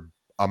Dr.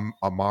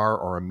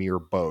 Amir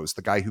Bose,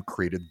 the guy who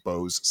created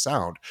Bose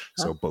sound,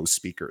 so Bose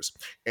speakers."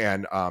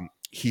 And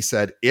he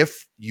said,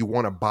 if you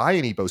want to buy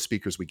any Bose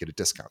speakers, we get a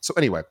discount. So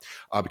anyway,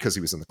 because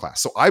he was in the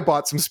class. So I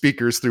bought some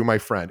speakers through my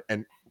friend,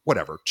 and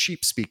whatever,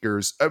 cheap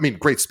speakers. I mean,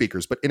 great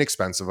speakers, but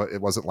inexpensive.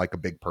 It wasn't like a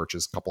big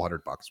purchase, a couple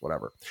 $100,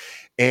 whatever.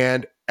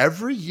 And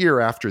every year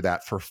after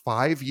that, for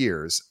 5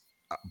 years,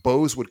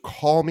 Bose would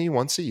call me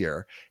once a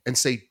year and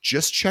say,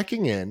 just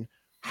checking in,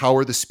 how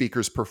are the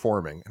speakers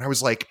performing? And I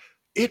was like,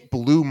 it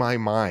blew my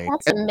mind.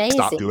 That's amazing.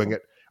 Stop doing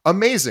it.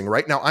 Amazing,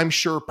 right? Now, I'm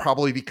sure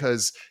probably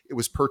because it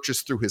was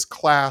purchased through his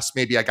class,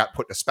 maybe I got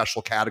put in a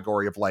special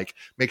category of like,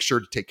 make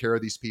sure to take care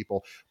of these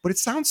people. But it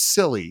sounds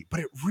silly, but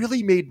it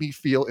really made me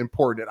feel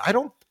important.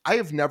 And I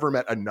have never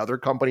met another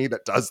company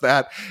that does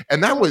that.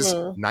 And that was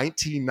Mm-mm.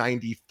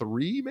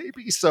 1993,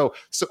 maybe. So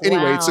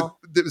anyway, Wow.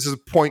 this is a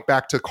point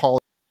back to calling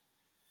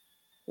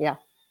Yeah.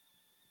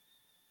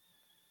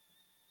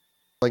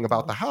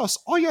 about the house.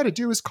 All you got to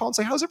do is call and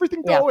say, "How's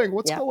everything Yeah. going?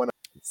 What's Yeah. going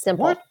on?"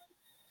 Simple. What?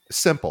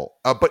 Simple.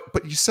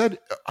 But you said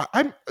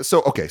I'm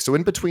so okay. So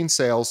in between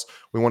sales,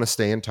 we want to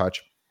stay in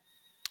touch.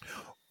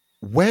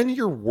 When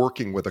you're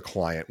working with a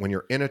client, when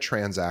you're in a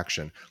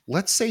transaction,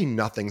 let's say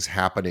nothing's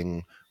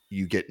happening,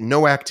 you get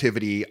no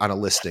activity on a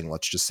listing,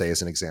 let's just say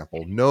as an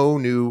example, no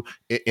new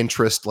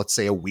interest, let's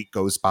say a week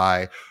goes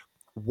by.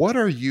 What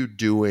are you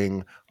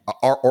doing?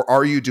 Or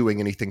are you doing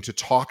anything to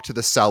talk to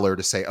the seller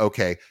to say,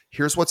 okay,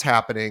 here's what's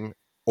happening?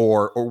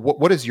 Or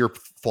what is your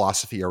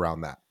philosophy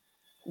around that?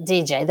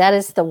 DJ, that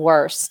is the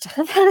worst.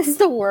 That is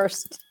the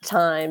worst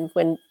time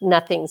when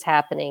nothing's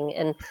happening.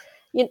 And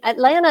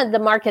Atlanta, the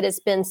market has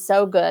been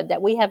so good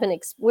that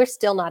we're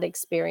still not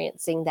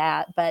experiencing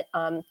that. But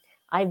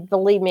I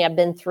believe me, I've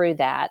been through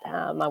that.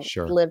 I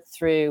Sure. lived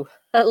through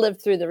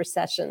the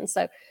recession.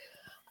 So,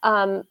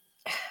 um,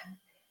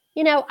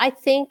 I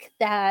think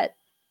that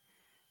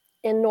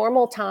in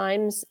normal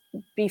times,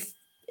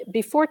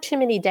 before too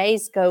many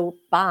days go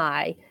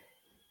by,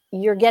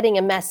 you're getting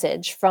a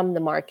message from the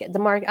market.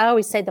 I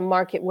always say the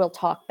market will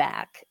talk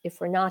back. If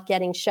we're not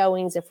getting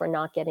showings, if we're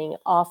not getting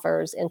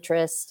offers,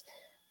 interest,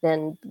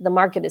 then the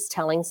market is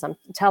telling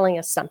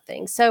us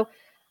something. So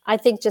I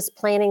think just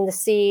planting the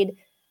seed,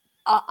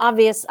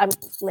 obvious.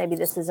 Maybe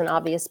this isn't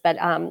obvious, but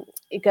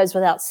it goes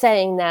without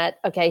saying that.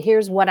 Okay,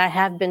 here's what I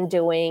have been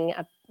doing.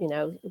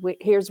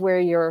 Here's where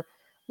your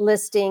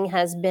listing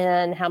has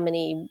been, how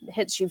many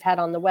hits you've had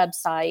on the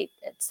website,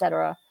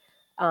 etc.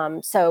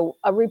 So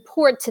a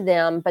report to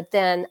them, but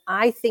then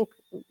I think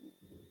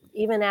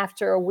even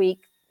after a week,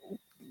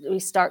 we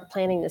start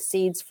planting the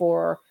seeds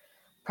for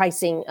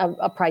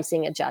a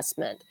pricing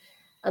adjustment,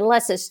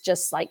 unless it's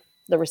just like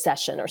the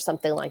recession or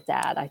something like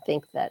that. I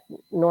think that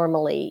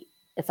normally,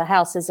 if a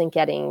house isn't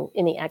getting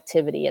any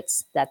activity,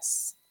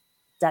 that's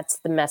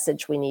the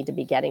message we need to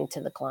be getting to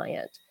the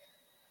client.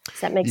 Does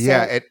that make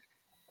Yeah, sense?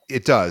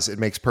 it does. It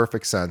makes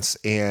perfect sense.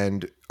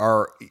 And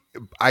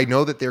I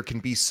know that there can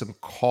be some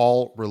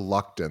call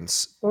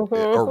reluctance or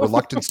Mm-hmm.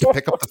 reluctance to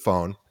pick up the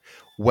phone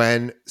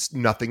when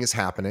nothing is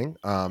happening.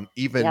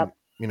 Even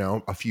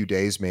Yep. a few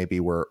days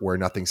maybe where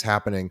nothing's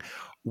happening.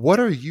 What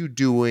are you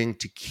doing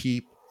to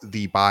keep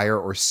the buyer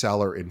or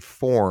seller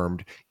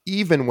informed,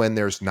 even when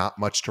there's not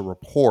much to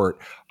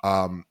report?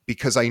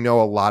 Because I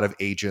know a lot of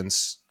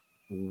agents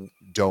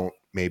don't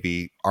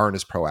maybe aren't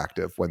as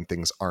proactive when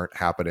things aren't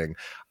happening.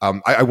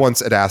 I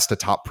once had asked a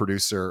top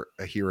producer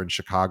here in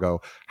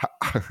Chicago,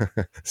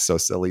 so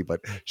silly,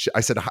 but I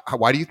said,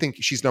 why do you think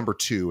she's number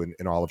two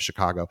in all of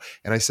Chicago?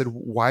 And I said,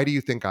 why do you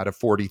think out of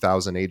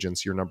 40,000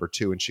 agents, you're number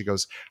two? And she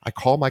goes, I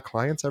call my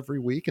clients every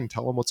week and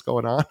tell them what's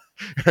going on.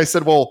 And I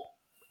said, well,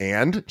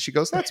 and she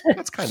goes,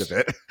 that's kind of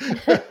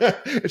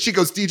it. And she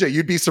goes, DJ,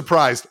 you'd be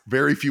surprised.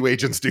 Very few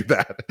agents do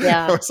that. I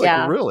Yeah. was like,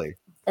 Yeah. really?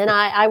 And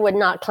I would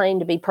not claim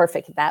to be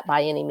perfect at that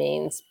by any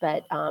means,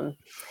 but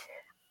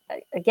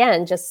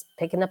again, just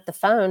picking up the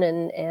phone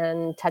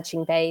and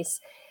touching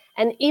base.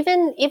 And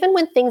even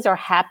when things are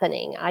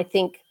happening, I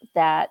think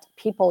that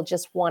people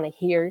just want to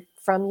hear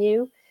from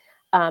you.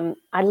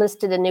 I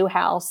listed a new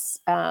house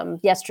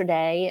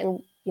yesterday,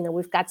 and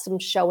we've got some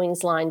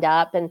showings lined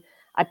up, and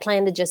I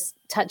plan to just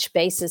touch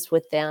bases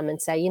with them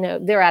and say,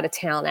 they're out of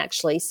town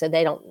actually, so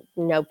they don't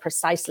know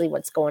precisely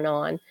what's going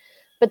on.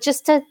 But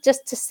just to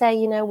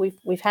say,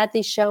 we've had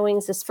these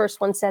showings. This first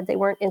one said they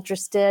weren't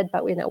interested,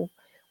 but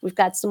we've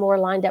got some more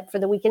lined up for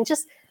the weekend.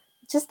 Just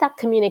that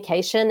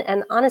communication.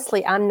 And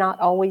honestly, I'm not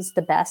always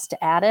the best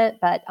at it,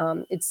 but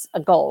it's a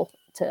goal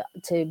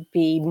to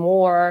be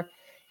more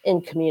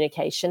in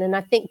communication. And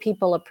I think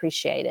people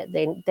appreciate it.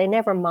 They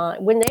never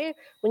mind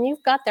when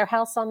you've got their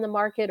house on the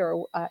market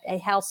or a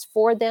house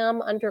for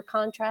them under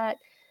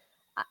contract.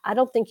 I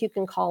don't think you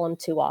can call them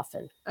too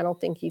often. I don't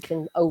think you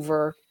can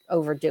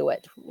overdo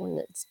it when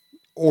it's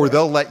Or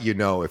they'll let you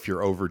know if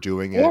you're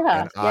overdoing it,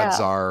 yeah, and odds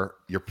yeah. are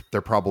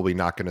they're probably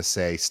not going to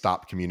say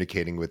stop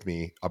communicating with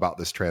me about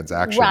this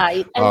transaction.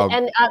 Right.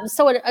 And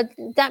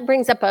that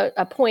brings up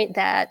a point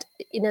that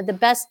the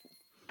best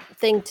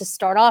thing to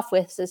start off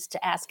with is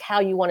to ask how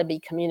you want to be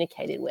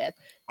communicated with.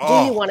 Do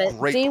you Oh, want to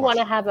great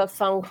question. have a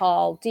phone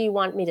call? Do you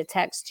want me to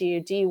text you?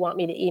 Do you want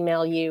me to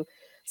email you?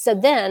 So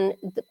then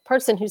the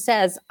person who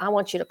says, I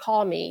want you to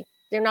call me,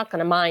 they're not going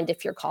to mind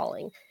if you're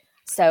calling.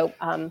 So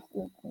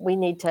we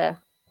need to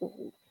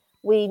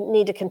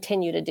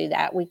continue to do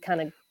that. We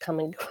kind of come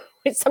and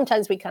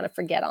sometimes we kind of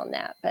forget on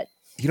that, but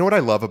You know what I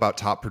love about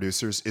top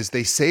producers is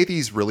they say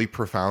these really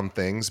profound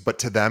things, but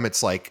to them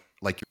it's like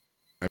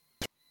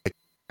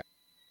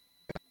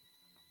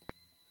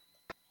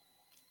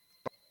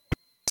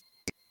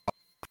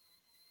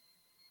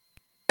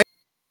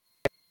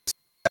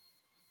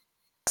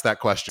that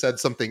question said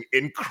something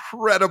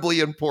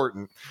incredibly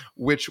important,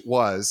 which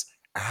was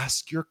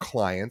Ask your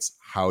clients,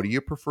 how do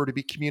you prefer to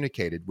be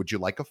communicated? Would you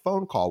like a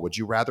phone call? Would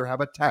you rather have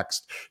a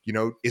text?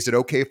 Is it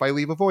okay if I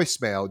leave a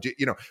voicemail?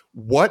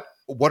 What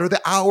are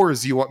the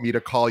hours you want me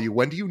to call you?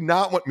 When do you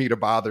not want me to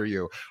bother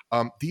you?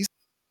 These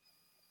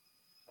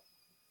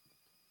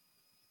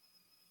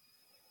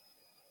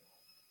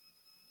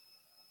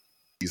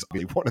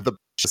one of the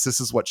this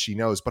is what she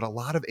knows, but a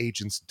lot of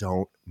agents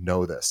don't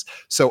know this.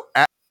 So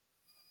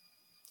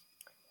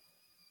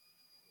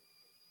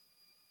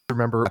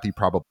remember, Cathy,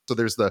 probably. So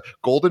there's the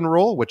golden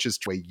rule, which is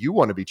the way you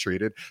want to be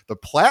treated. The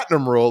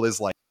platinum rule is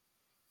like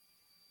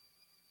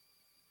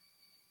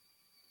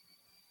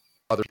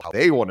how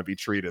they want to be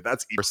treated.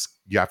 That's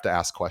you have to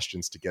ask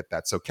questions to get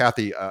that. So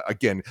Cathy,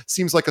 again,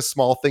 seems like a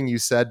small thing you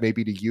said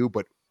maybe to you,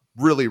 but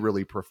really,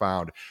 really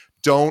profound.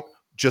 Don't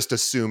just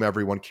assume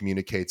everyone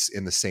communicates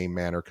in the same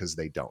manner, because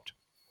they don't.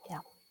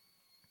 Yeah.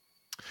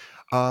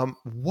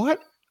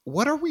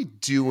 What are we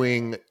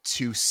doing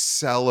to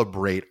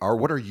celebrate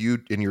what are you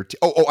in your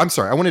I'm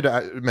sorry, I wanted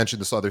to mention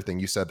this other thing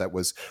you said that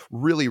was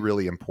really,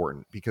 really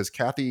important, because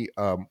Cathy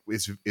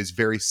is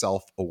very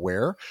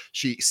self-aware.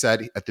 She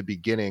said at the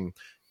beginning,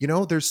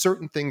 there's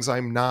certain things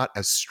I'm not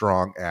as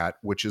strong at,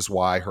 which is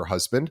why her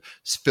husband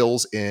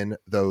fills in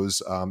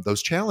those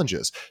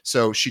challenges.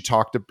 So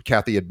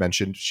Cathy had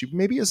mentioned she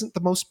maybe isn't the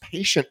most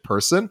patient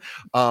person,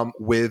 and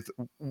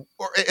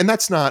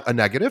that's not a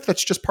negative.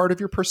 That's just part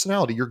of your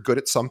personality. You're good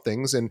at some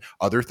things, and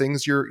other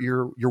things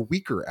you're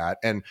weaker at.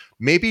 And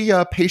maybe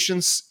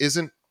patience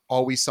isn't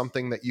always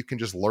something that you can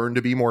just learn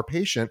to be more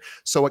patient.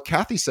 So what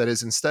Cathy said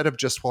is, instead of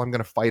just, well, I'm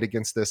going to fight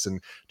against this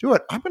and do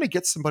it, I'm going to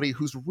get somebody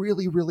who's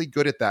really, really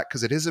good at that,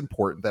 because it is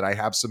important that I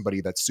have somebody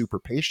that's super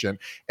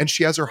patient. And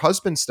she has her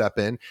husband step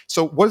in.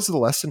 So what is the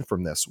lesson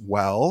from this?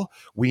 Well,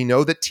 we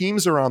know that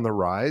teams are on the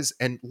rise,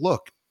 and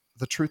look,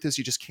 the truth is,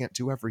 you just can't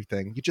do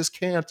everything. You just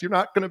can't. You're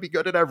not going to be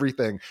good at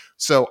everything.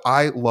 So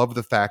I love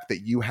the fact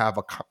that you have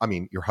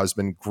your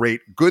husband,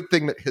 good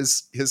thing that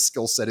his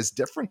skill set is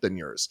different than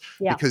yours,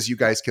 because you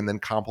guys can then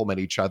complement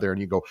each other, and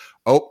you go,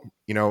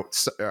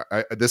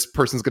 this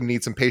person's going to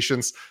need some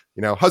patience.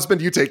 Husband,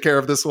 you take care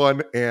of this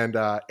one. And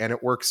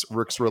it works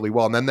really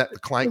well. And then that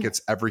client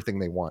gets everything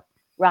they want.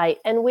 Right.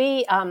 And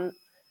we,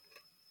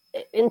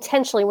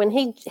 intentionally, when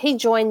he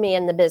joined me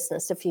in the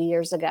business a few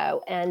years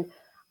ago, and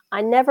I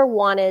never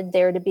wanted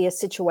there to be a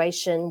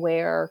situation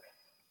where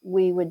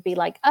we would be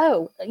like,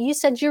 oh, you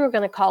said you were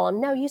going to call him.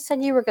 No, you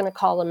said you were going to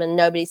call him, and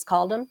nobody's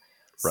called him.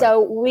 Right.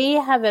 So we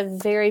have a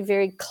very,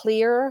 very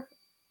clear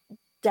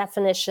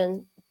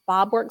definition.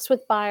 Bob works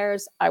with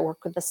buyers. I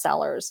work with the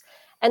sellers.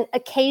 And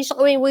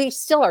occasionally, we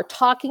still are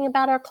talking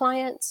about our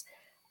clients,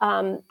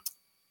 and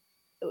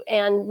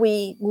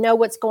we know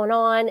what's going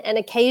on. And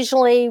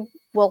occasionally,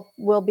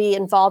 we'll be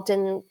involved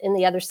in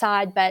the other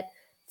side. But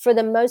for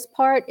the most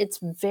part, it's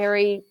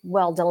very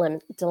well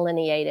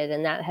delineated,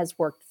 and that has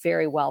worked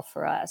very well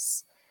for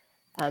us.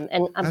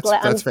 And I'm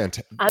glad. That's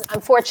fantastic. I'm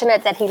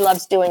fortunate that he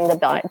loves doing the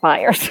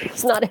buyers,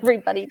 because not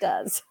everybody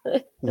does.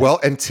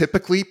 Well, and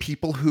typically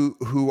people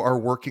who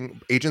are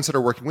agents that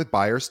are working with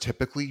buyers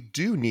typically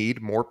do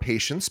need more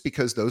patience,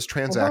 because those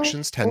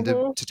transactions tend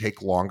to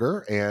take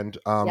longer. And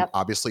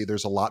obviously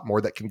there's a lot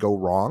more that can go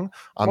wrong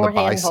on the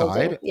buy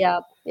side.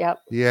 Yep.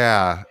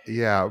 Yeah.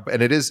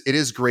 And it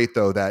is great,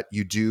 though, that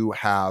you do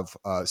have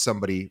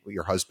somebody,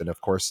 your husband, of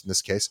course, in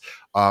this case,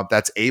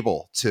 that's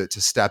able to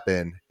step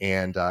in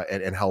and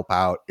help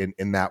out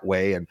in that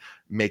way, and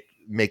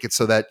make it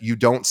so that you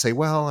don't say,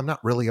 well, I'm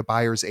not really a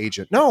buyer's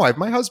agent. No, I have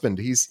my husband.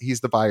 He's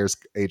the buyer's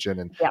agent,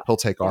 and he'll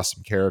take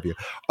awesome care of you.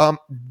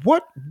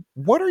 What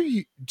are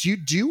you, do you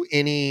do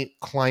any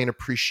client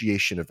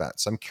appreciation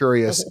events? I'm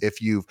curious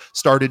if you've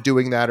started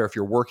doing that, or if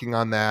you're working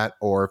on that,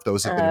 or if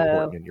those have been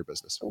important in your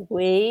business.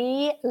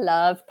 We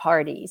love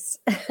parties.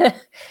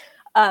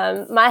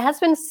 My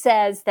husband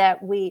says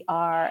that we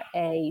are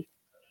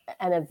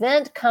an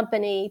event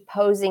company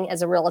posing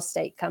as a real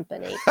estate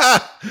company.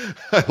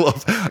 I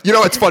love,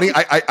 it's funny.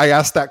 I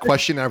asked that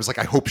question, and I was like,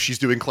 I hope she's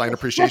doing client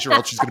appreciation, or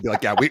else she's going to be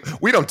like, yeah,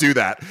 we don't do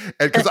that.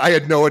 And because I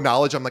had no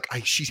knowledge, I'm like,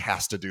 she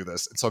has to do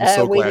this. And so I'm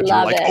so glad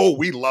you're like,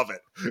 we love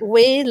it.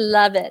 We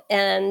love it.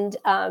 And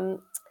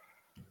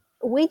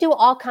we do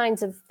all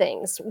kinds of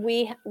things.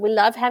 We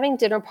love having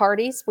dinner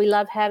parties. We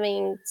love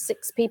having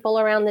 6 people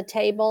around the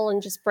table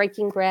and just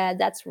breaking bread.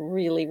 That's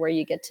really where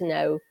you get to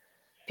know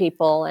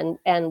people,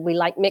 and we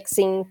like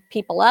mixing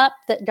people up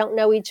that don't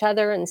know each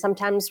other, and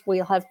sometimes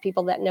we'll have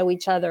people that know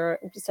each other,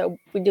 so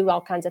we do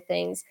all kinds of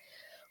things.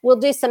 We'll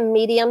do some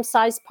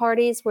medium-sized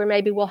parties where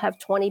maybe we'll have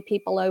 20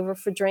 people over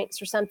for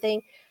drinks or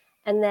something,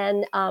 and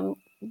then a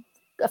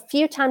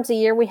few times a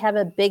year we have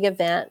a big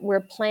event. We're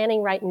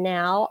planning right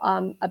now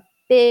a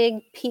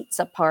big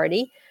pizza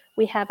party.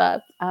 We have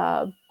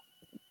a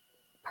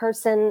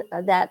person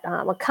that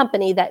a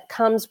company that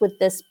comes with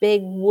this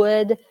big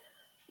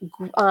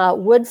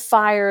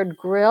wood-fired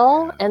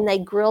grill, and they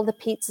grill the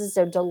pizzas.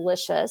 They're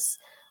delicious.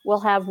 We'll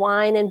have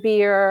wine and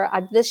beer.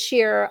 This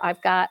year,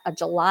 I've got a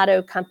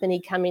gelato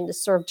company coming to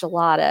serve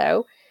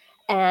gelato,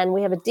 and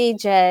we have a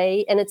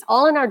DJ, and it's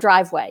all in our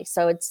driveway.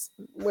 So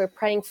we're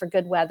praying for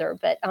good weather.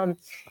 But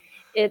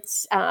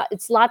It's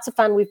lots of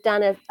fun. We've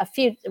done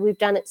we've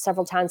done it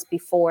several times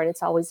before, and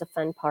it's always a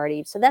fun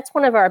party. So that's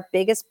one of our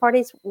biggest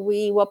parties.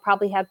 We will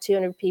probably have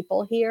 200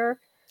 people here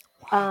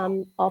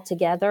all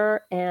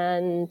together,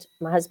 and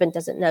my husband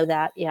doesn't know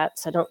that yet,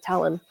 so don't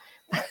tell him.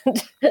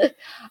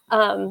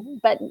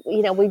 But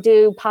we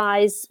do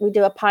pies. We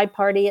do a pie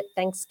party at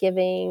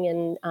Thanksgiving,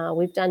 and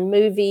we've done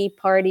movie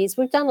parties.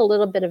 We've done a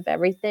little bit of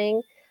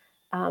everything.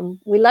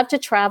 We love to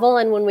travel,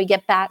 and when we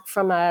get back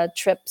from a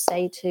trip,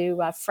 say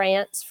to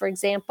France, for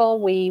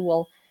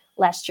example,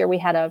 last year we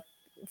had a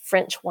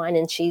French wine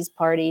and cheese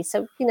party.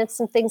 So,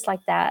 some things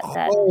like that.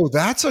 Oh,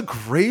 that's a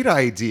great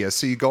idea.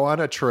 So you go on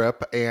a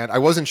trip, and I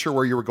wasn't sure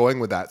where you were going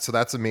with that. So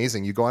that's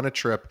amazing. You go on a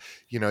trip,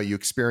 you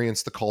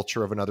experience the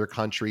culture of another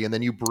country, and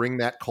then you bring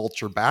that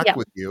culture back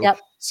with you. Yep.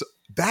 So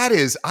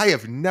I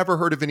have never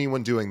heard of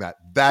anyone doing that.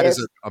 It's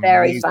an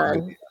very amazing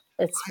fun. idea.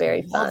 It's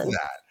very fun.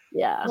 That.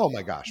 Yeah. Oh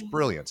my gosh.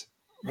 Brilliant.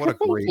 What a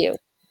Thank you.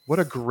 What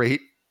a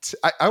great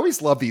I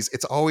always love these.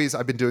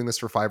 I've been doing this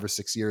for 5 or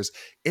 6 years.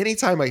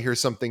 Anytime I hear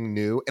something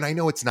new, and I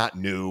know it's not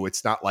new,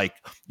 it's not like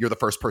you're the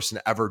first person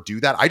to ever do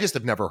that. I just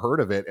have never heard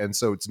of it. And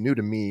so it's new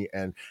to me,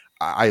 and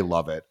I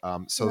love it.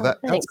 Thanks,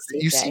 that's,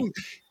 you seem,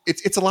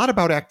 it's a lot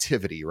about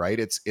activity, right?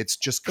 It's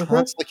just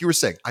constant, like you were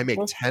saying, I make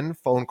 10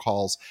 phone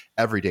calls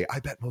every day. I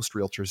bet most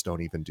realtors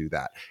don't even do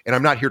that. And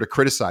I'm not here to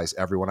criticize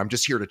everyone. I'm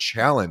just here to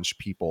challenge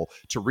people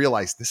to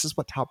realize this is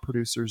what top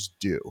producers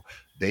do.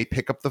 They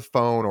pick up the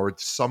phone or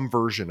some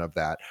version of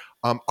that.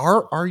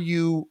 Are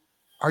you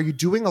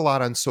doing a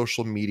lot on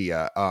social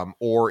media,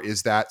 or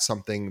is that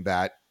something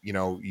that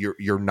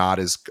you're not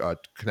as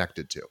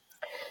connected to?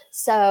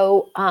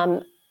 So,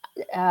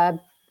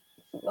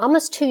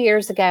 almost 2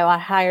 years ago, I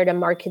hired a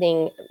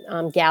marketing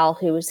gal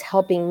who was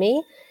helping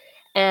me,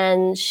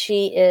 and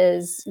she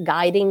is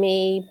guiding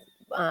me.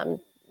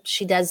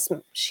 She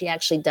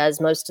actually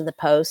does most of the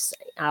posts.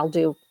 I'll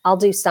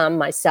do some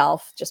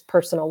myself, just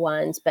personal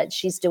ones, but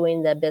she's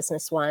doing the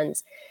business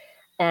ones.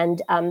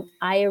 And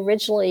I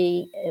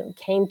originally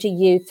came to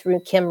you through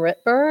Kim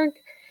Rittberg,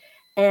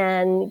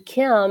 and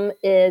Kim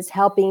is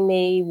helping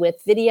me with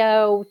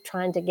video,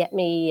 trying to get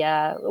me.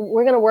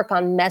 We're going to work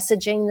on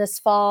messaging this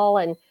fall,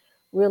 and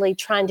really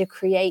trying to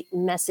create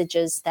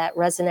messages that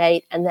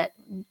resonate, and that,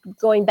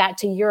 going back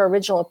to your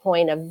original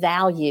point of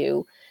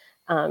value,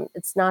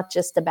 it's not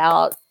just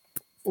about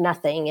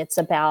nothing. It's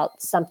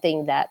about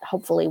something that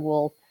hopefully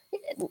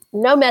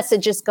no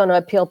message is going to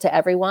appeal to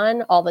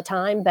everyone all the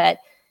time, but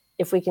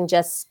if we can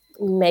just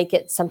make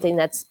it something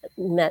that's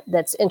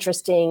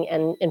interesting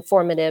and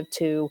informative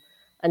to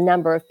a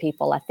number of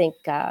people, I think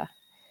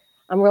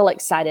I'm real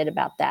excited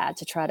about that,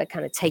 to try to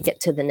kind of take it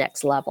to the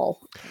next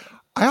level.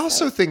 I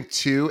also think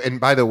too, and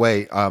by the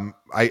way,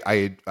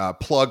 I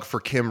plug for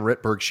Kim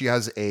Rittberg. She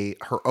has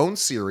her own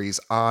series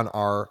on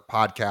our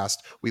podcast.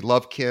 We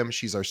love Kim.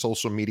 She's our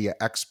social media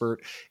expert,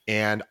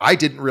 and I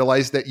didn't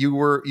realize that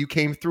you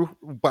came through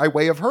by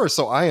way of her.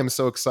 So I am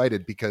so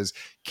excited, because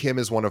Kim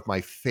is one of my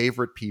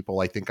favorite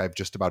people I think I've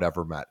just about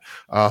ever met.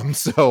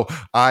 So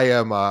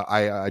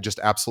I just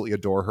absolutely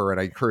adore her, and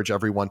I encourage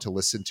everyone to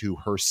listen to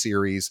her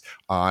series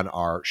on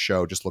our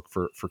show. Just look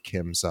for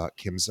Kim's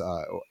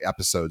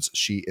episodes.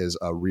 She is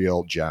a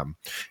real gem.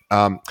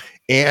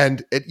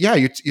 And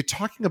you're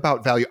talking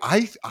about value.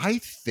 I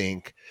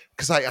think,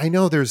 because I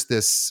know there's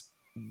this,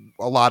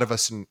 a lot of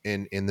us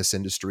in this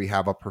industry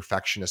have a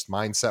perfectionist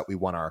mindset. We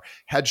want our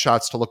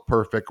headshots to look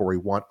perfect, or we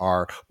want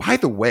by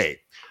the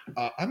way,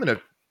 I'm going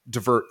to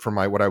divert from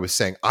what I was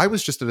saying. I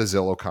was just at a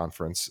Zillow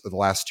conference the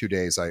last 2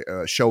 days.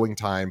 Showing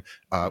Time,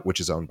 which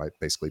is owned by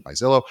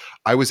Zillow.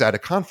 I was at a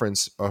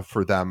conference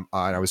for them,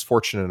 and I was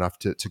fortunate enough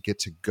to get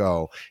to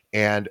go.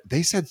 And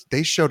they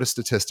showed a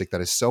statistic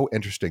that is so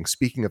interesting.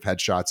 Speaking of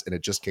headshots, and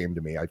it just came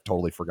to me. I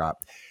totally forgot.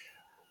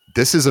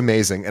 This is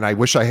amazing, and I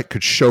wish I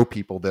could show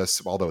people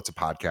this, although it's a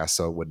podcast,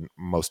 so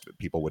most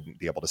people wouldn't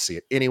be able to see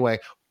it anyway.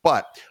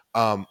 But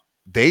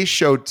they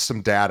showed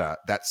some data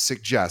that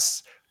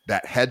suggests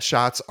that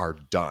headshots are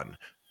done.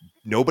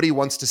 Nobody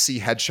wants to see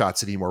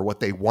headshots anymore. What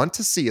they want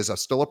to see is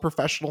still a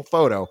professional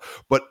photo,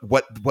 but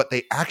what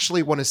they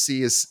actually want to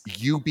see is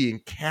you being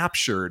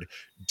captured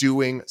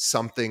doing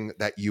something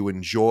that you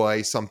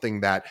enjoy, something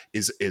that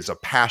is a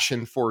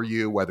passion for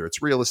you, whether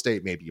it's real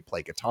estate, maybe you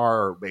play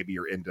guitar, or maybe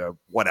you're into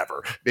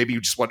whatever. Maybe you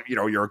just want,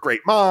 you're a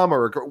great mom,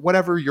 or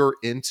whatever you're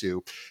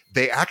into.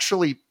 They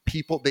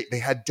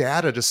had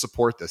data to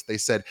support this. They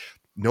said,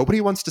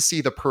 nobody wants to see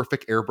the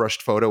perfect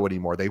airbrushed photo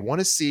anymore. They want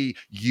to see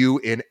you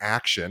in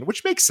action,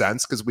 which makes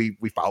sense, because we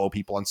follow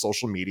people on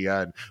social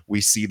media and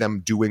we see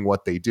them doing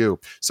what they do.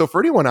 So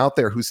for anyone out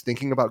there who's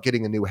thinking about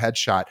getting a new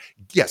headshot,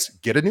 yes,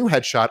 get a new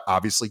headshot,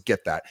 obviously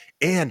get that,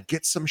 and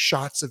get some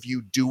shots of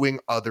you doing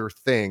other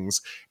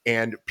things.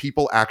 And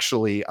people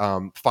actually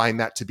find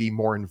that to be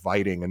more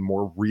inviting and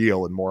more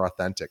real and more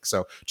authentic.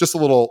 So just a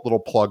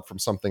little plug from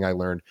something I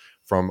learned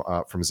from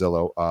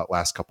Zillow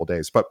last couple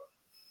days. But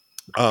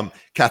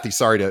Cathy,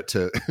 sorry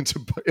to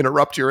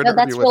interrupt your No,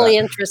 interview that's with really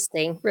that.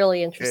 interesting.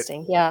 Really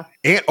interesting. Yeah.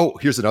 And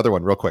here's another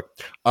one real quick.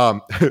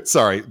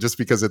 Sorry, just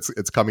because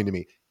it's coming to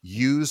me.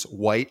 Use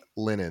white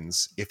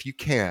linens if you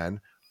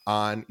can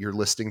on your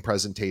listing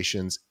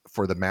presentations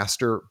for the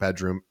master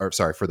bedroom, or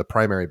sorry, for the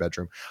primary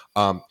bedroom.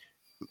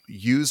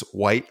 Use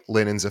white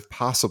linens if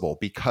possible,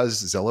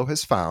 because Zillow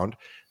has found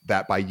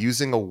that by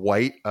using a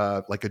white,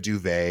 like a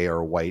duvet or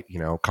a white,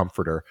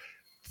 comforter,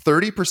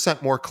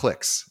 30% more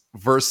clicks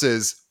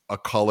versus a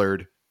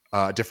colored,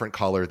 different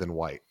color than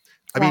white.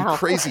 I mean, Wow.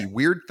 crazy,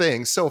 weird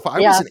thing. So if I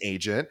was Yeah. an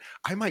agent,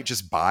 I might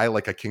just buy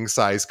like a king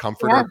size Yeah.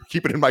 comforter,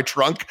 keep it in my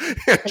trunk, and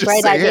A just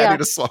great say, "Hey, I idea.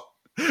 need a swap."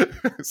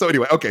 So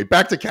anyway, okay,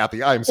 back to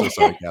Cathy. I am so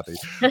sorry, Cathy.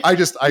 I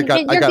You're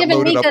got giving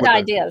loaded me up good with the.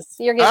 ideas.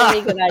 You're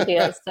giving me good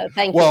ideas. So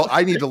thank you. Well,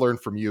 I need to learn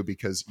from you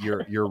because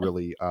you're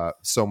really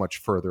so much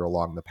further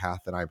along the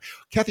path than I am.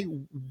 Cathy,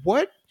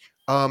 what?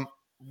 Um,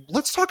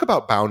 let's talk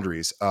about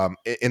boundaries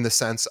in the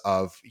sense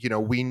of,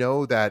 we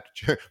know that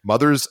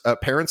mothers,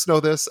 parents know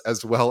this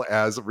as well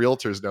as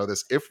realtors know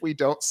this. If we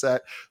don't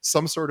set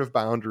some sort of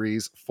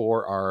boundaries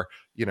for our,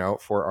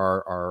 for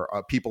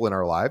our people in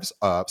our lives,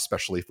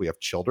 especially if we have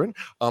children,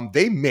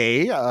 they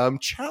may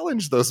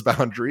challenge those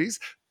boundaries.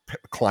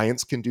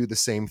 Clients can do the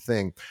same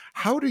thing.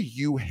 How do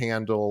you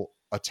handle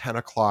a 10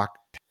 o'clock?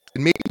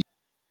 And maybe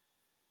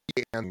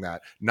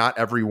that not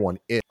everyone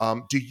is.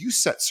 Do you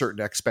set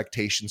certain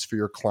expectations for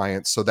your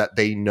clients so that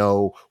they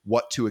know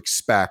what to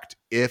expect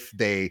if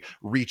they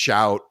reach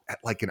out at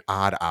like an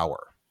odd hour?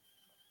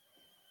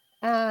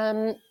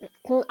 I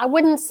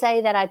wouldn't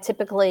say that I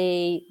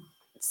typically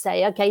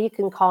say, okay, you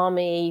can call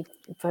me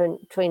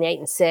between 8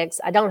 and 6.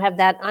 I don't have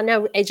that. I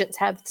know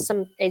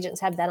some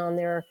agents have that on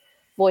their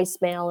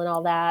voicemail and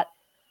all that.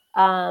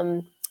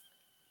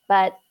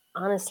 But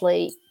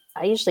honestly,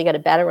 I usually go to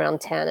bed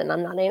around 10 and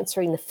I'm not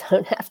answering the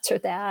phone after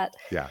that.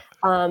 Yeah.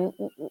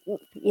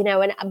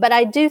 But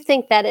I do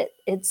think that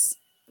it's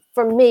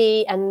for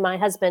me and my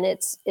husband,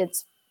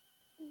 it's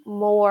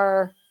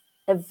more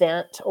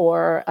event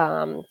or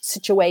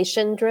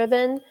situation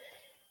driven.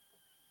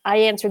 I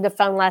answered the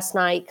phone last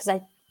night because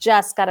I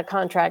just got a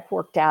contract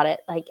worked out at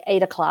like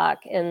 8 o'clock,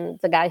 and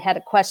the guy had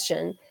a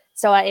question.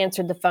 So I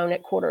answered the phone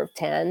at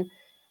 9:45.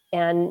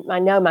 And I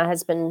know my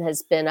husband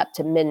has been up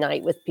to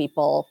midnight with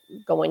people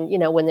going,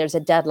 when there's a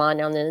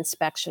deadline on an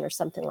inspection or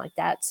something like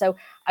that. So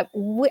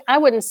I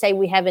wouldn't say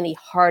we have any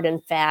hard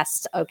and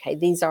fast, okay,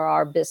 these are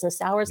our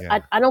business hours. Yeah.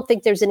 I don't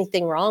think there's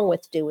anything wrong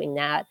with doing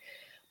that.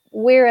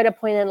 We're at a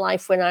point in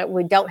life when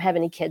we don't have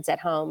any kids at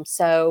home.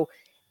 So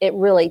it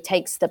really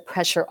takes the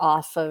pressure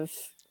off of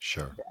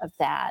Sure.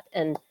 that.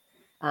 And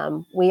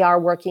we are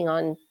working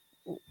on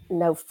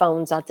no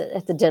phones at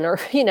the dinner,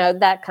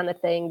 that kind of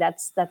thing.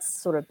 That's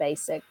sort of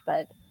basic,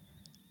 but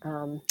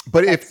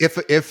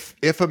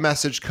if a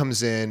message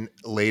comes in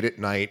late at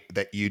night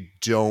that you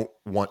don't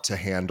want to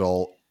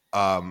handle,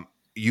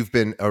 you've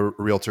been a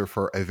realtor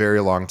for a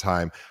very long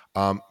time.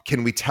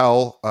 Can we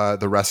tell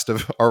the rest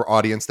of our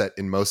audience that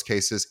in most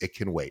cases it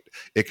can wait?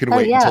 It can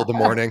wait until the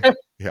morning.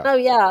 Yeah. Oh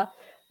yeah.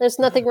 There's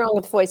nothing wrong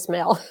with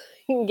voicemail.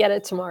 You can get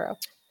it tomorrow.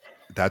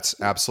 That's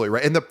absolutely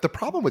right. And the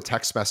problem with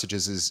text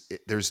messages is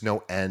there's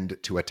no end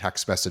to a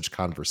text message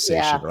conversation,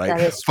 Yeah, right?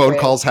 that is Phone true.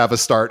 calls have a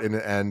start and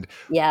an end.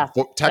 Yeah.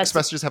 Text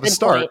messages have a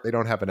start. Point. They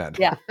don't have an end.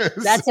 Yeah.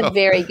 That's a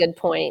very good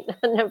point.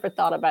 I never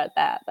thought about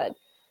that. But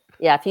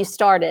yeah, if you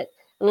start it,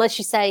 unless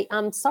you say,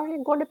 I'm sorry,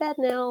 I'm going to bed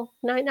now.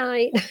 Night,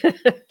 night.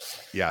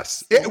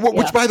 Yes.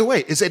 Which, by the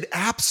way, is an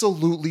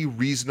absolutely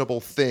reasonable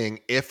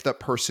thing if the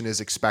person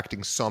is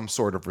expecting some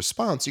sort of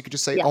response. You could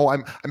just say, "Oh,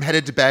 I'm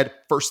headed to bed.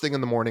 First thing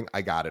in the morning,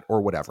 I got it,"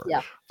 or whatever.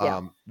 Yeah.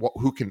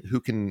 Who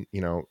can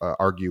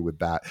argue with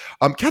that?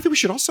 Cathy, we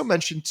should also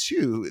mention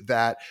too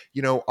that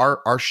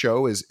our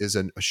show is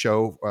a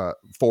show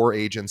for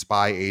agents,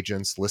 by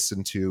agents,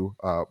 listened to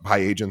by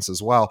agents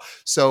as well.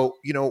 So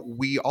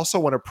we also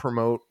want to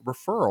promote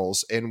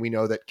referrals, and we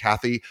know that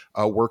Cathy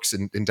works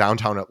in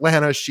downtown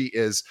Atlanta. She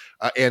is.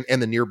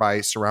 And the nearby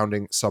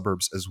surrounding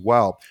suburbs as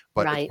well.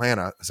 But right.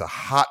 Atlanta is a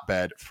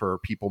hotbed for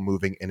people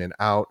moving in and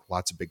out.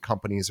 Lots of big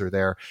companies are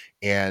there.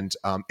 And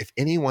if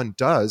anyone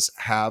does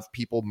have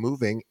people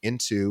moving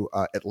into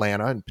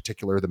Atlanta, in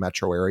particular the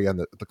metro area and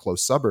the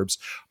close suburbs,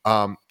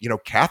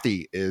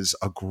 Cathy is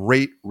a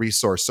great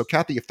resource. So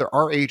Cathy, if there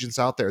are agents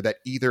out there that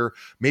either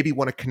maybe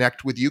want to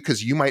connect with you,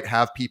 because you might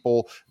have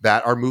people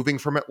that are moving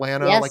from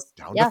Atlanta, like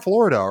down to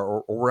Florida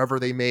or wherever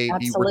they may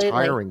be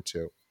retiring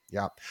to.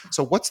 Yeah.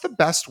 So what's the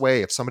best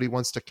way if somebody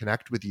wants to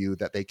connect with you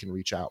that they can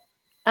reach out?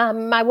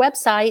 My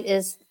website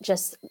is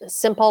just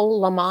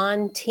simple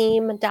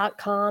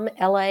LaMonteam.com,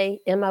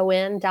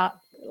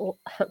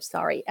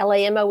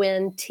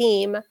 LaMon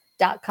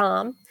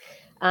team.com.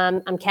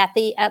 I'm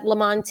Cathy at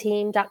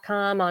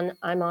LaMonteam.com.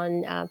 I'm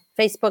on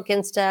Facebook,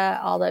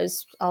 Insta, all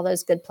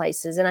those good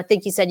places. And I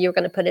think you said you were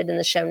going to put it in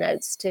the show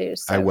notes too.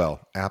 So. I will.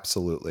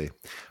 Absolutely.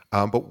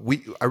 But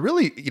I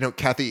really,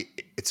 Cathy,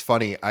 it's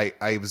funny.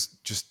 I was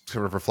just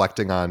sort of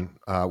reflecting on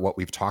what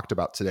we've talked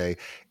about today.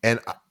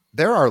 And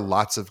there are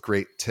lots of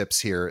great tips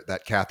here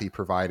that Cathy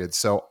provided.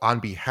 So on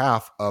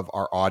behalf of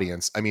our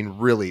audience, I mean,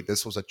 really,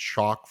 this was a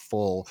chock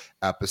full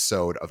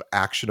episode of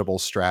actionable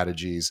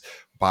strategies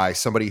by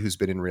somebody who's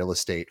been in real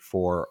estate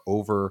for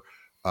over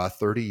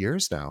 30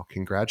 years now.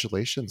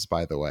 Congratulations,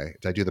 by the way.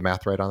 Did I do the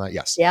math right on that?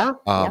 Yes. Yeah.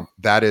 Yeah.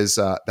 That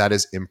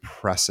is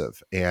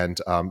impressive. And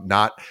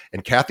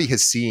Cathy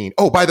has seen,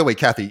 oh, by the way,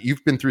 Cathy,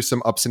 you've been through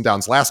some ups and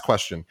downs. Last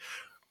question.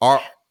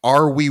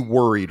 Are we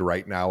worried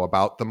right now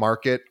about the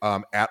market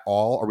at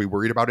all? Are we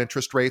worried about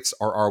interest rates,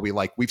 or are we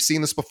like, we've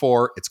seen this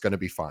before, it's going to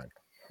be fine?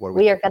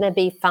 We are going to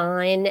be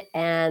fine.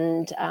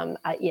 And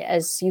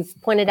as you've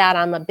pointed out,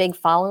 I'm a big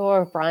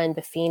follower of Brian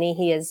Buffini.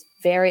 He is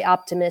very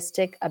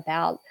optimistic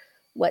about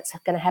what's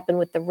going to happen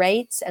with the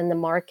rates and the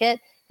market.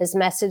 His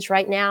message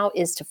right now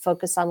is to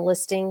focus on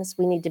listings.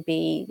 We need to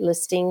be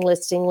listing,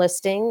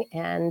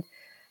 and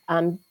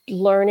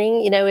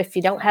learning. If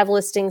you don't have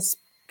listings,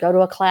 go to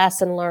a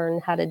class and learn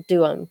how to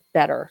do them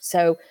better.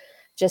 So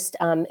just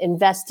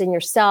invest in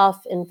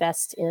yourself,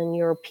 invest in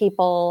your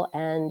people,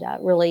 and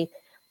really,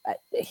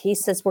 he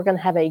says we're going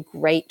to have a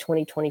great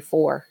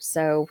 2024.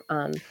 So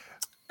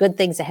good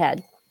things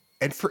ahead.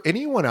 And for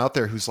anyone out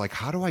there who's like,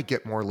 how do I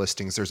get more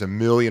listings? There's a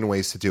million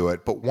ways to do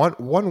it. But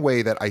one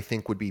way that I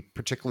think would be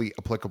particularly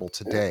applicable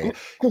today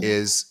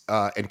is,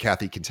 and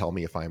Cathy can tell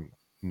me if I'm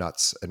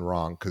nuts and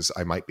wrong, because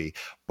I might be,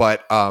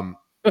 but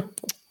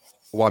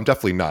well, I'm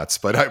definitely nuts,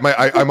 but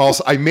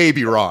I may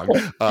be wrong.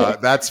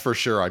 That's for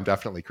sure. I'm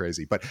definitely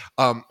crazy. But,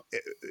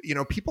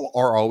 people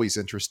are always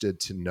interested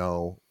to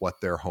know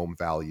what their home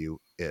value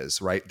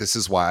is, right? This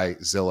is why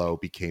Zillow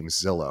became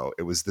Zillow.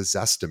 It was the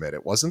Zestimate.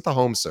 It wasn't the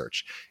home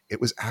search. It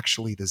was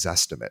actually the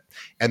Zestimate.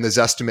 And the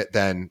Zestimate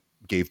then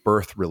gave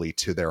birth really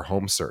to their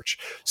home search.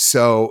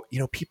 So,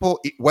 people,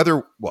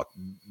 whatever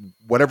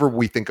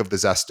we think of the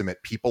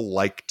Zestimate, people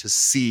like to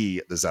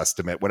see the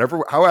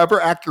Zestimate,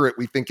 however accurate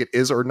we think it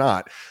is or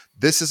not.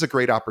 This is a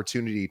great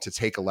opportunity to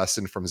take a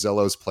lesson from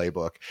Zillow's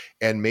playbook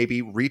and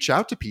maybe reach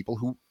out to people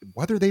who,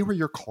 whether they were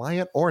your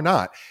client or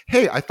not,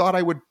 hey, I thought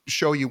I would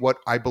show you what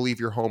I believe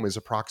your home is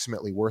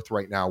approximately worth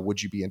right now.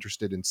 Would you be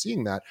interested in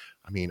seeing that?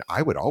 I mean,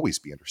 I would always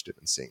be interested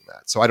in seeing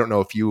that. So I don't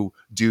know if you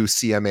do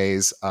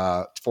CMAs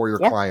for your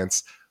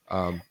clients.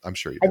 I'm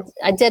sure you do.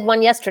 I did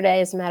one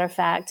yesterday, as a matter of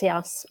fact.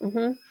 Yes.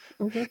 Mm-hmm.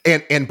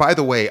 Mm-hmm. And by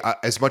the way,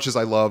 as much as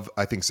I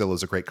think Zillow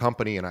is a great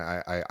company, and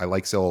I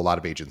like Zillow. A lot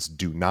of agents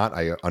do not.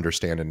 I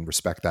understand and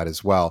respect that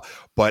as well.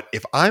 But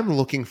if I'm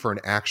looking for an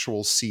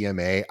actual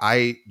CMA,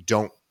 I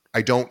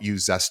don't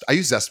use Zest. I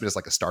use Zestimate as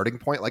like a starting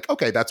point. Like,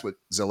 okay, that's what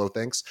Zillow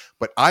thinks.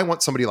 But I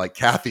want somebody like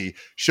Cathy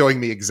showing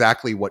me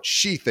exactly what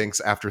she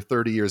thinks after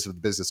 30 years of the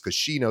business, because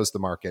she knows the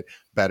market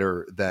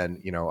better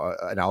than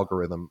an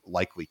algorithm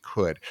likely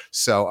could.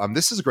 So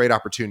this is a great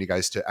opportunity,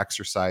 guys, to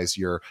exercise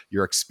your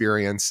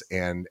experience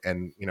and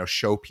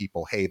show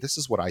people, hey, this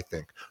is what I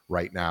think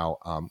right now.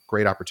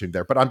 Great opportunity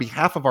there. But on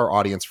behalf of our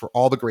audience, for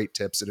all the great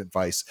tips and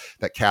advice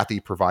that Cathy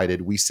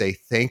provided, we say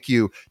thank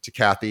you to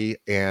Cathy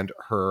and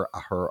her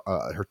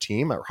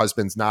team. Her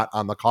husband's not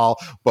on the call,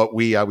 but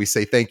we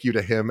say thank you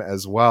to him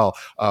as well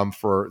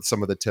for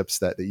some of the tips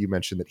that you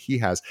mentioned that he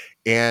has.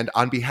 And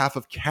on behalf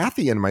of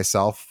Cathy and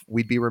myself,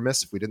 we'd be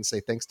remiss if we didn't say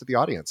thanks to the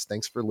audience.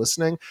 Thanks for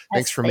listening.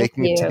 Thanks for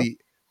making it to the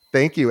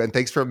Thank you. And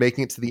thanks for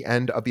making it to the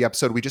end of the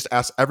episode. We just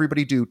asked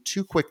everybody do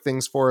 2 quick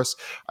things for us.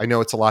 I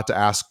know it's a lot to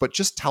ask, but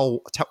just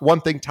tell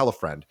one thing, tell a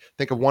friend.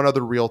 Think of one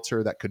other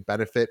realtor that could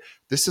benefit.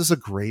 This is a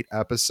great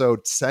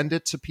episode. Send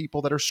it to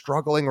people that are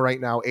struggling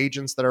right now,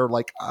 agents that are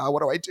like,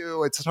 what do I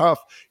do? It's tough.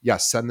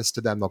 Yes, send this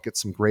to them. They'll get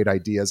some great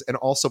ideas. And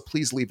also,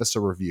 please leave us a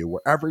review.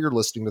 Wherever you're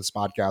listening to this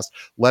podcast,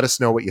 let us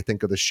know what you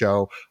think of the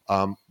show.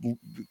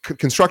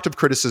 Constructive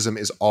criticism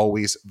is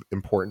always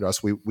important to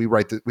us. We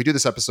do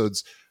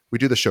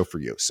the show for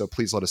you. So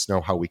please let us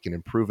know how we can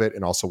improve it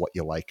and also what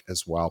you like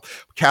as well.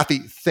 Cathy,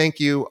 thank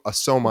you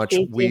so much.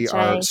 We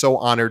are so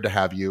honored to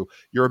have you.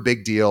 You're a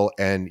big deal,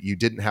 and you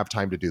didn't have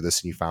time to do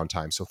this and you found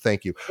time. So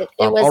thank you. It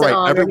was an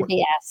honor to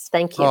be asked.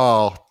 Thank you.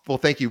 Oh, well,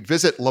 thank you.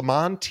 Visit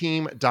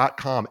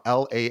LaMonteam.com,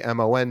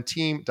 LAMON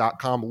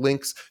team.com.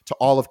 Links to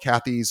all of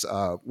Cathy's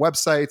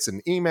websites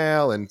and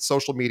email and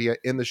social media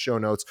in the show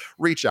notes.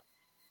 Reach out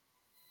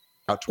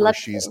to her.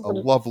 She's a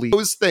lovely,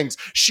 those things.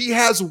 She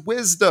has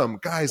wisdom.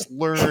 Guys,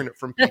 learn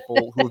from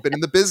people who have been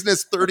in the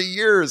business 30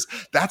 years.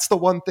 That's the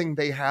one thing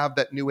they have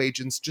that new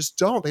agents just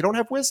don't. They don't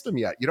have wisdom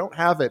yet. You don't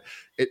have it.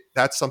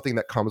 That's something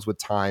that comes with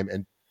time.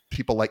 And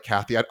people like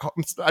Cathy, I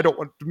don't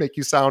want to make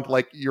you sound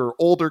like you're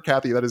older,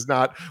 Cathy. That is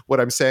not what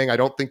I'm saying. I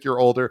don't think you're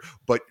older,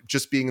 but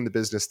just being in the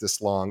business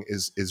this long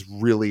is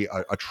really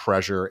a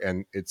treasure,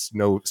 and it's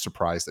no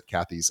surprise that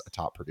Cathy's a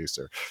top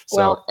producer.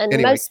 So,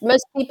 anyway,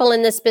 most people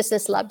in this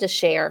business love to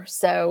share.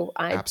 So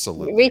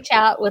absolutely reach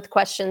out with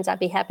questions. I'd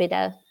be happy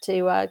to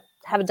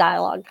have a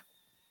dialogue.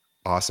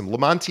 Awesome.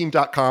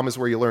 LaMonteam.com is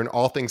where you learn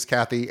all things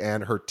Cathy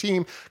and her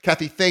team.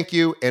 Cathy, thank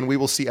you, and we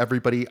will see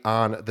everybody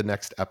on the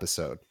next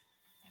episode.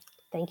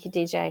 Thank you,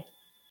 DJ.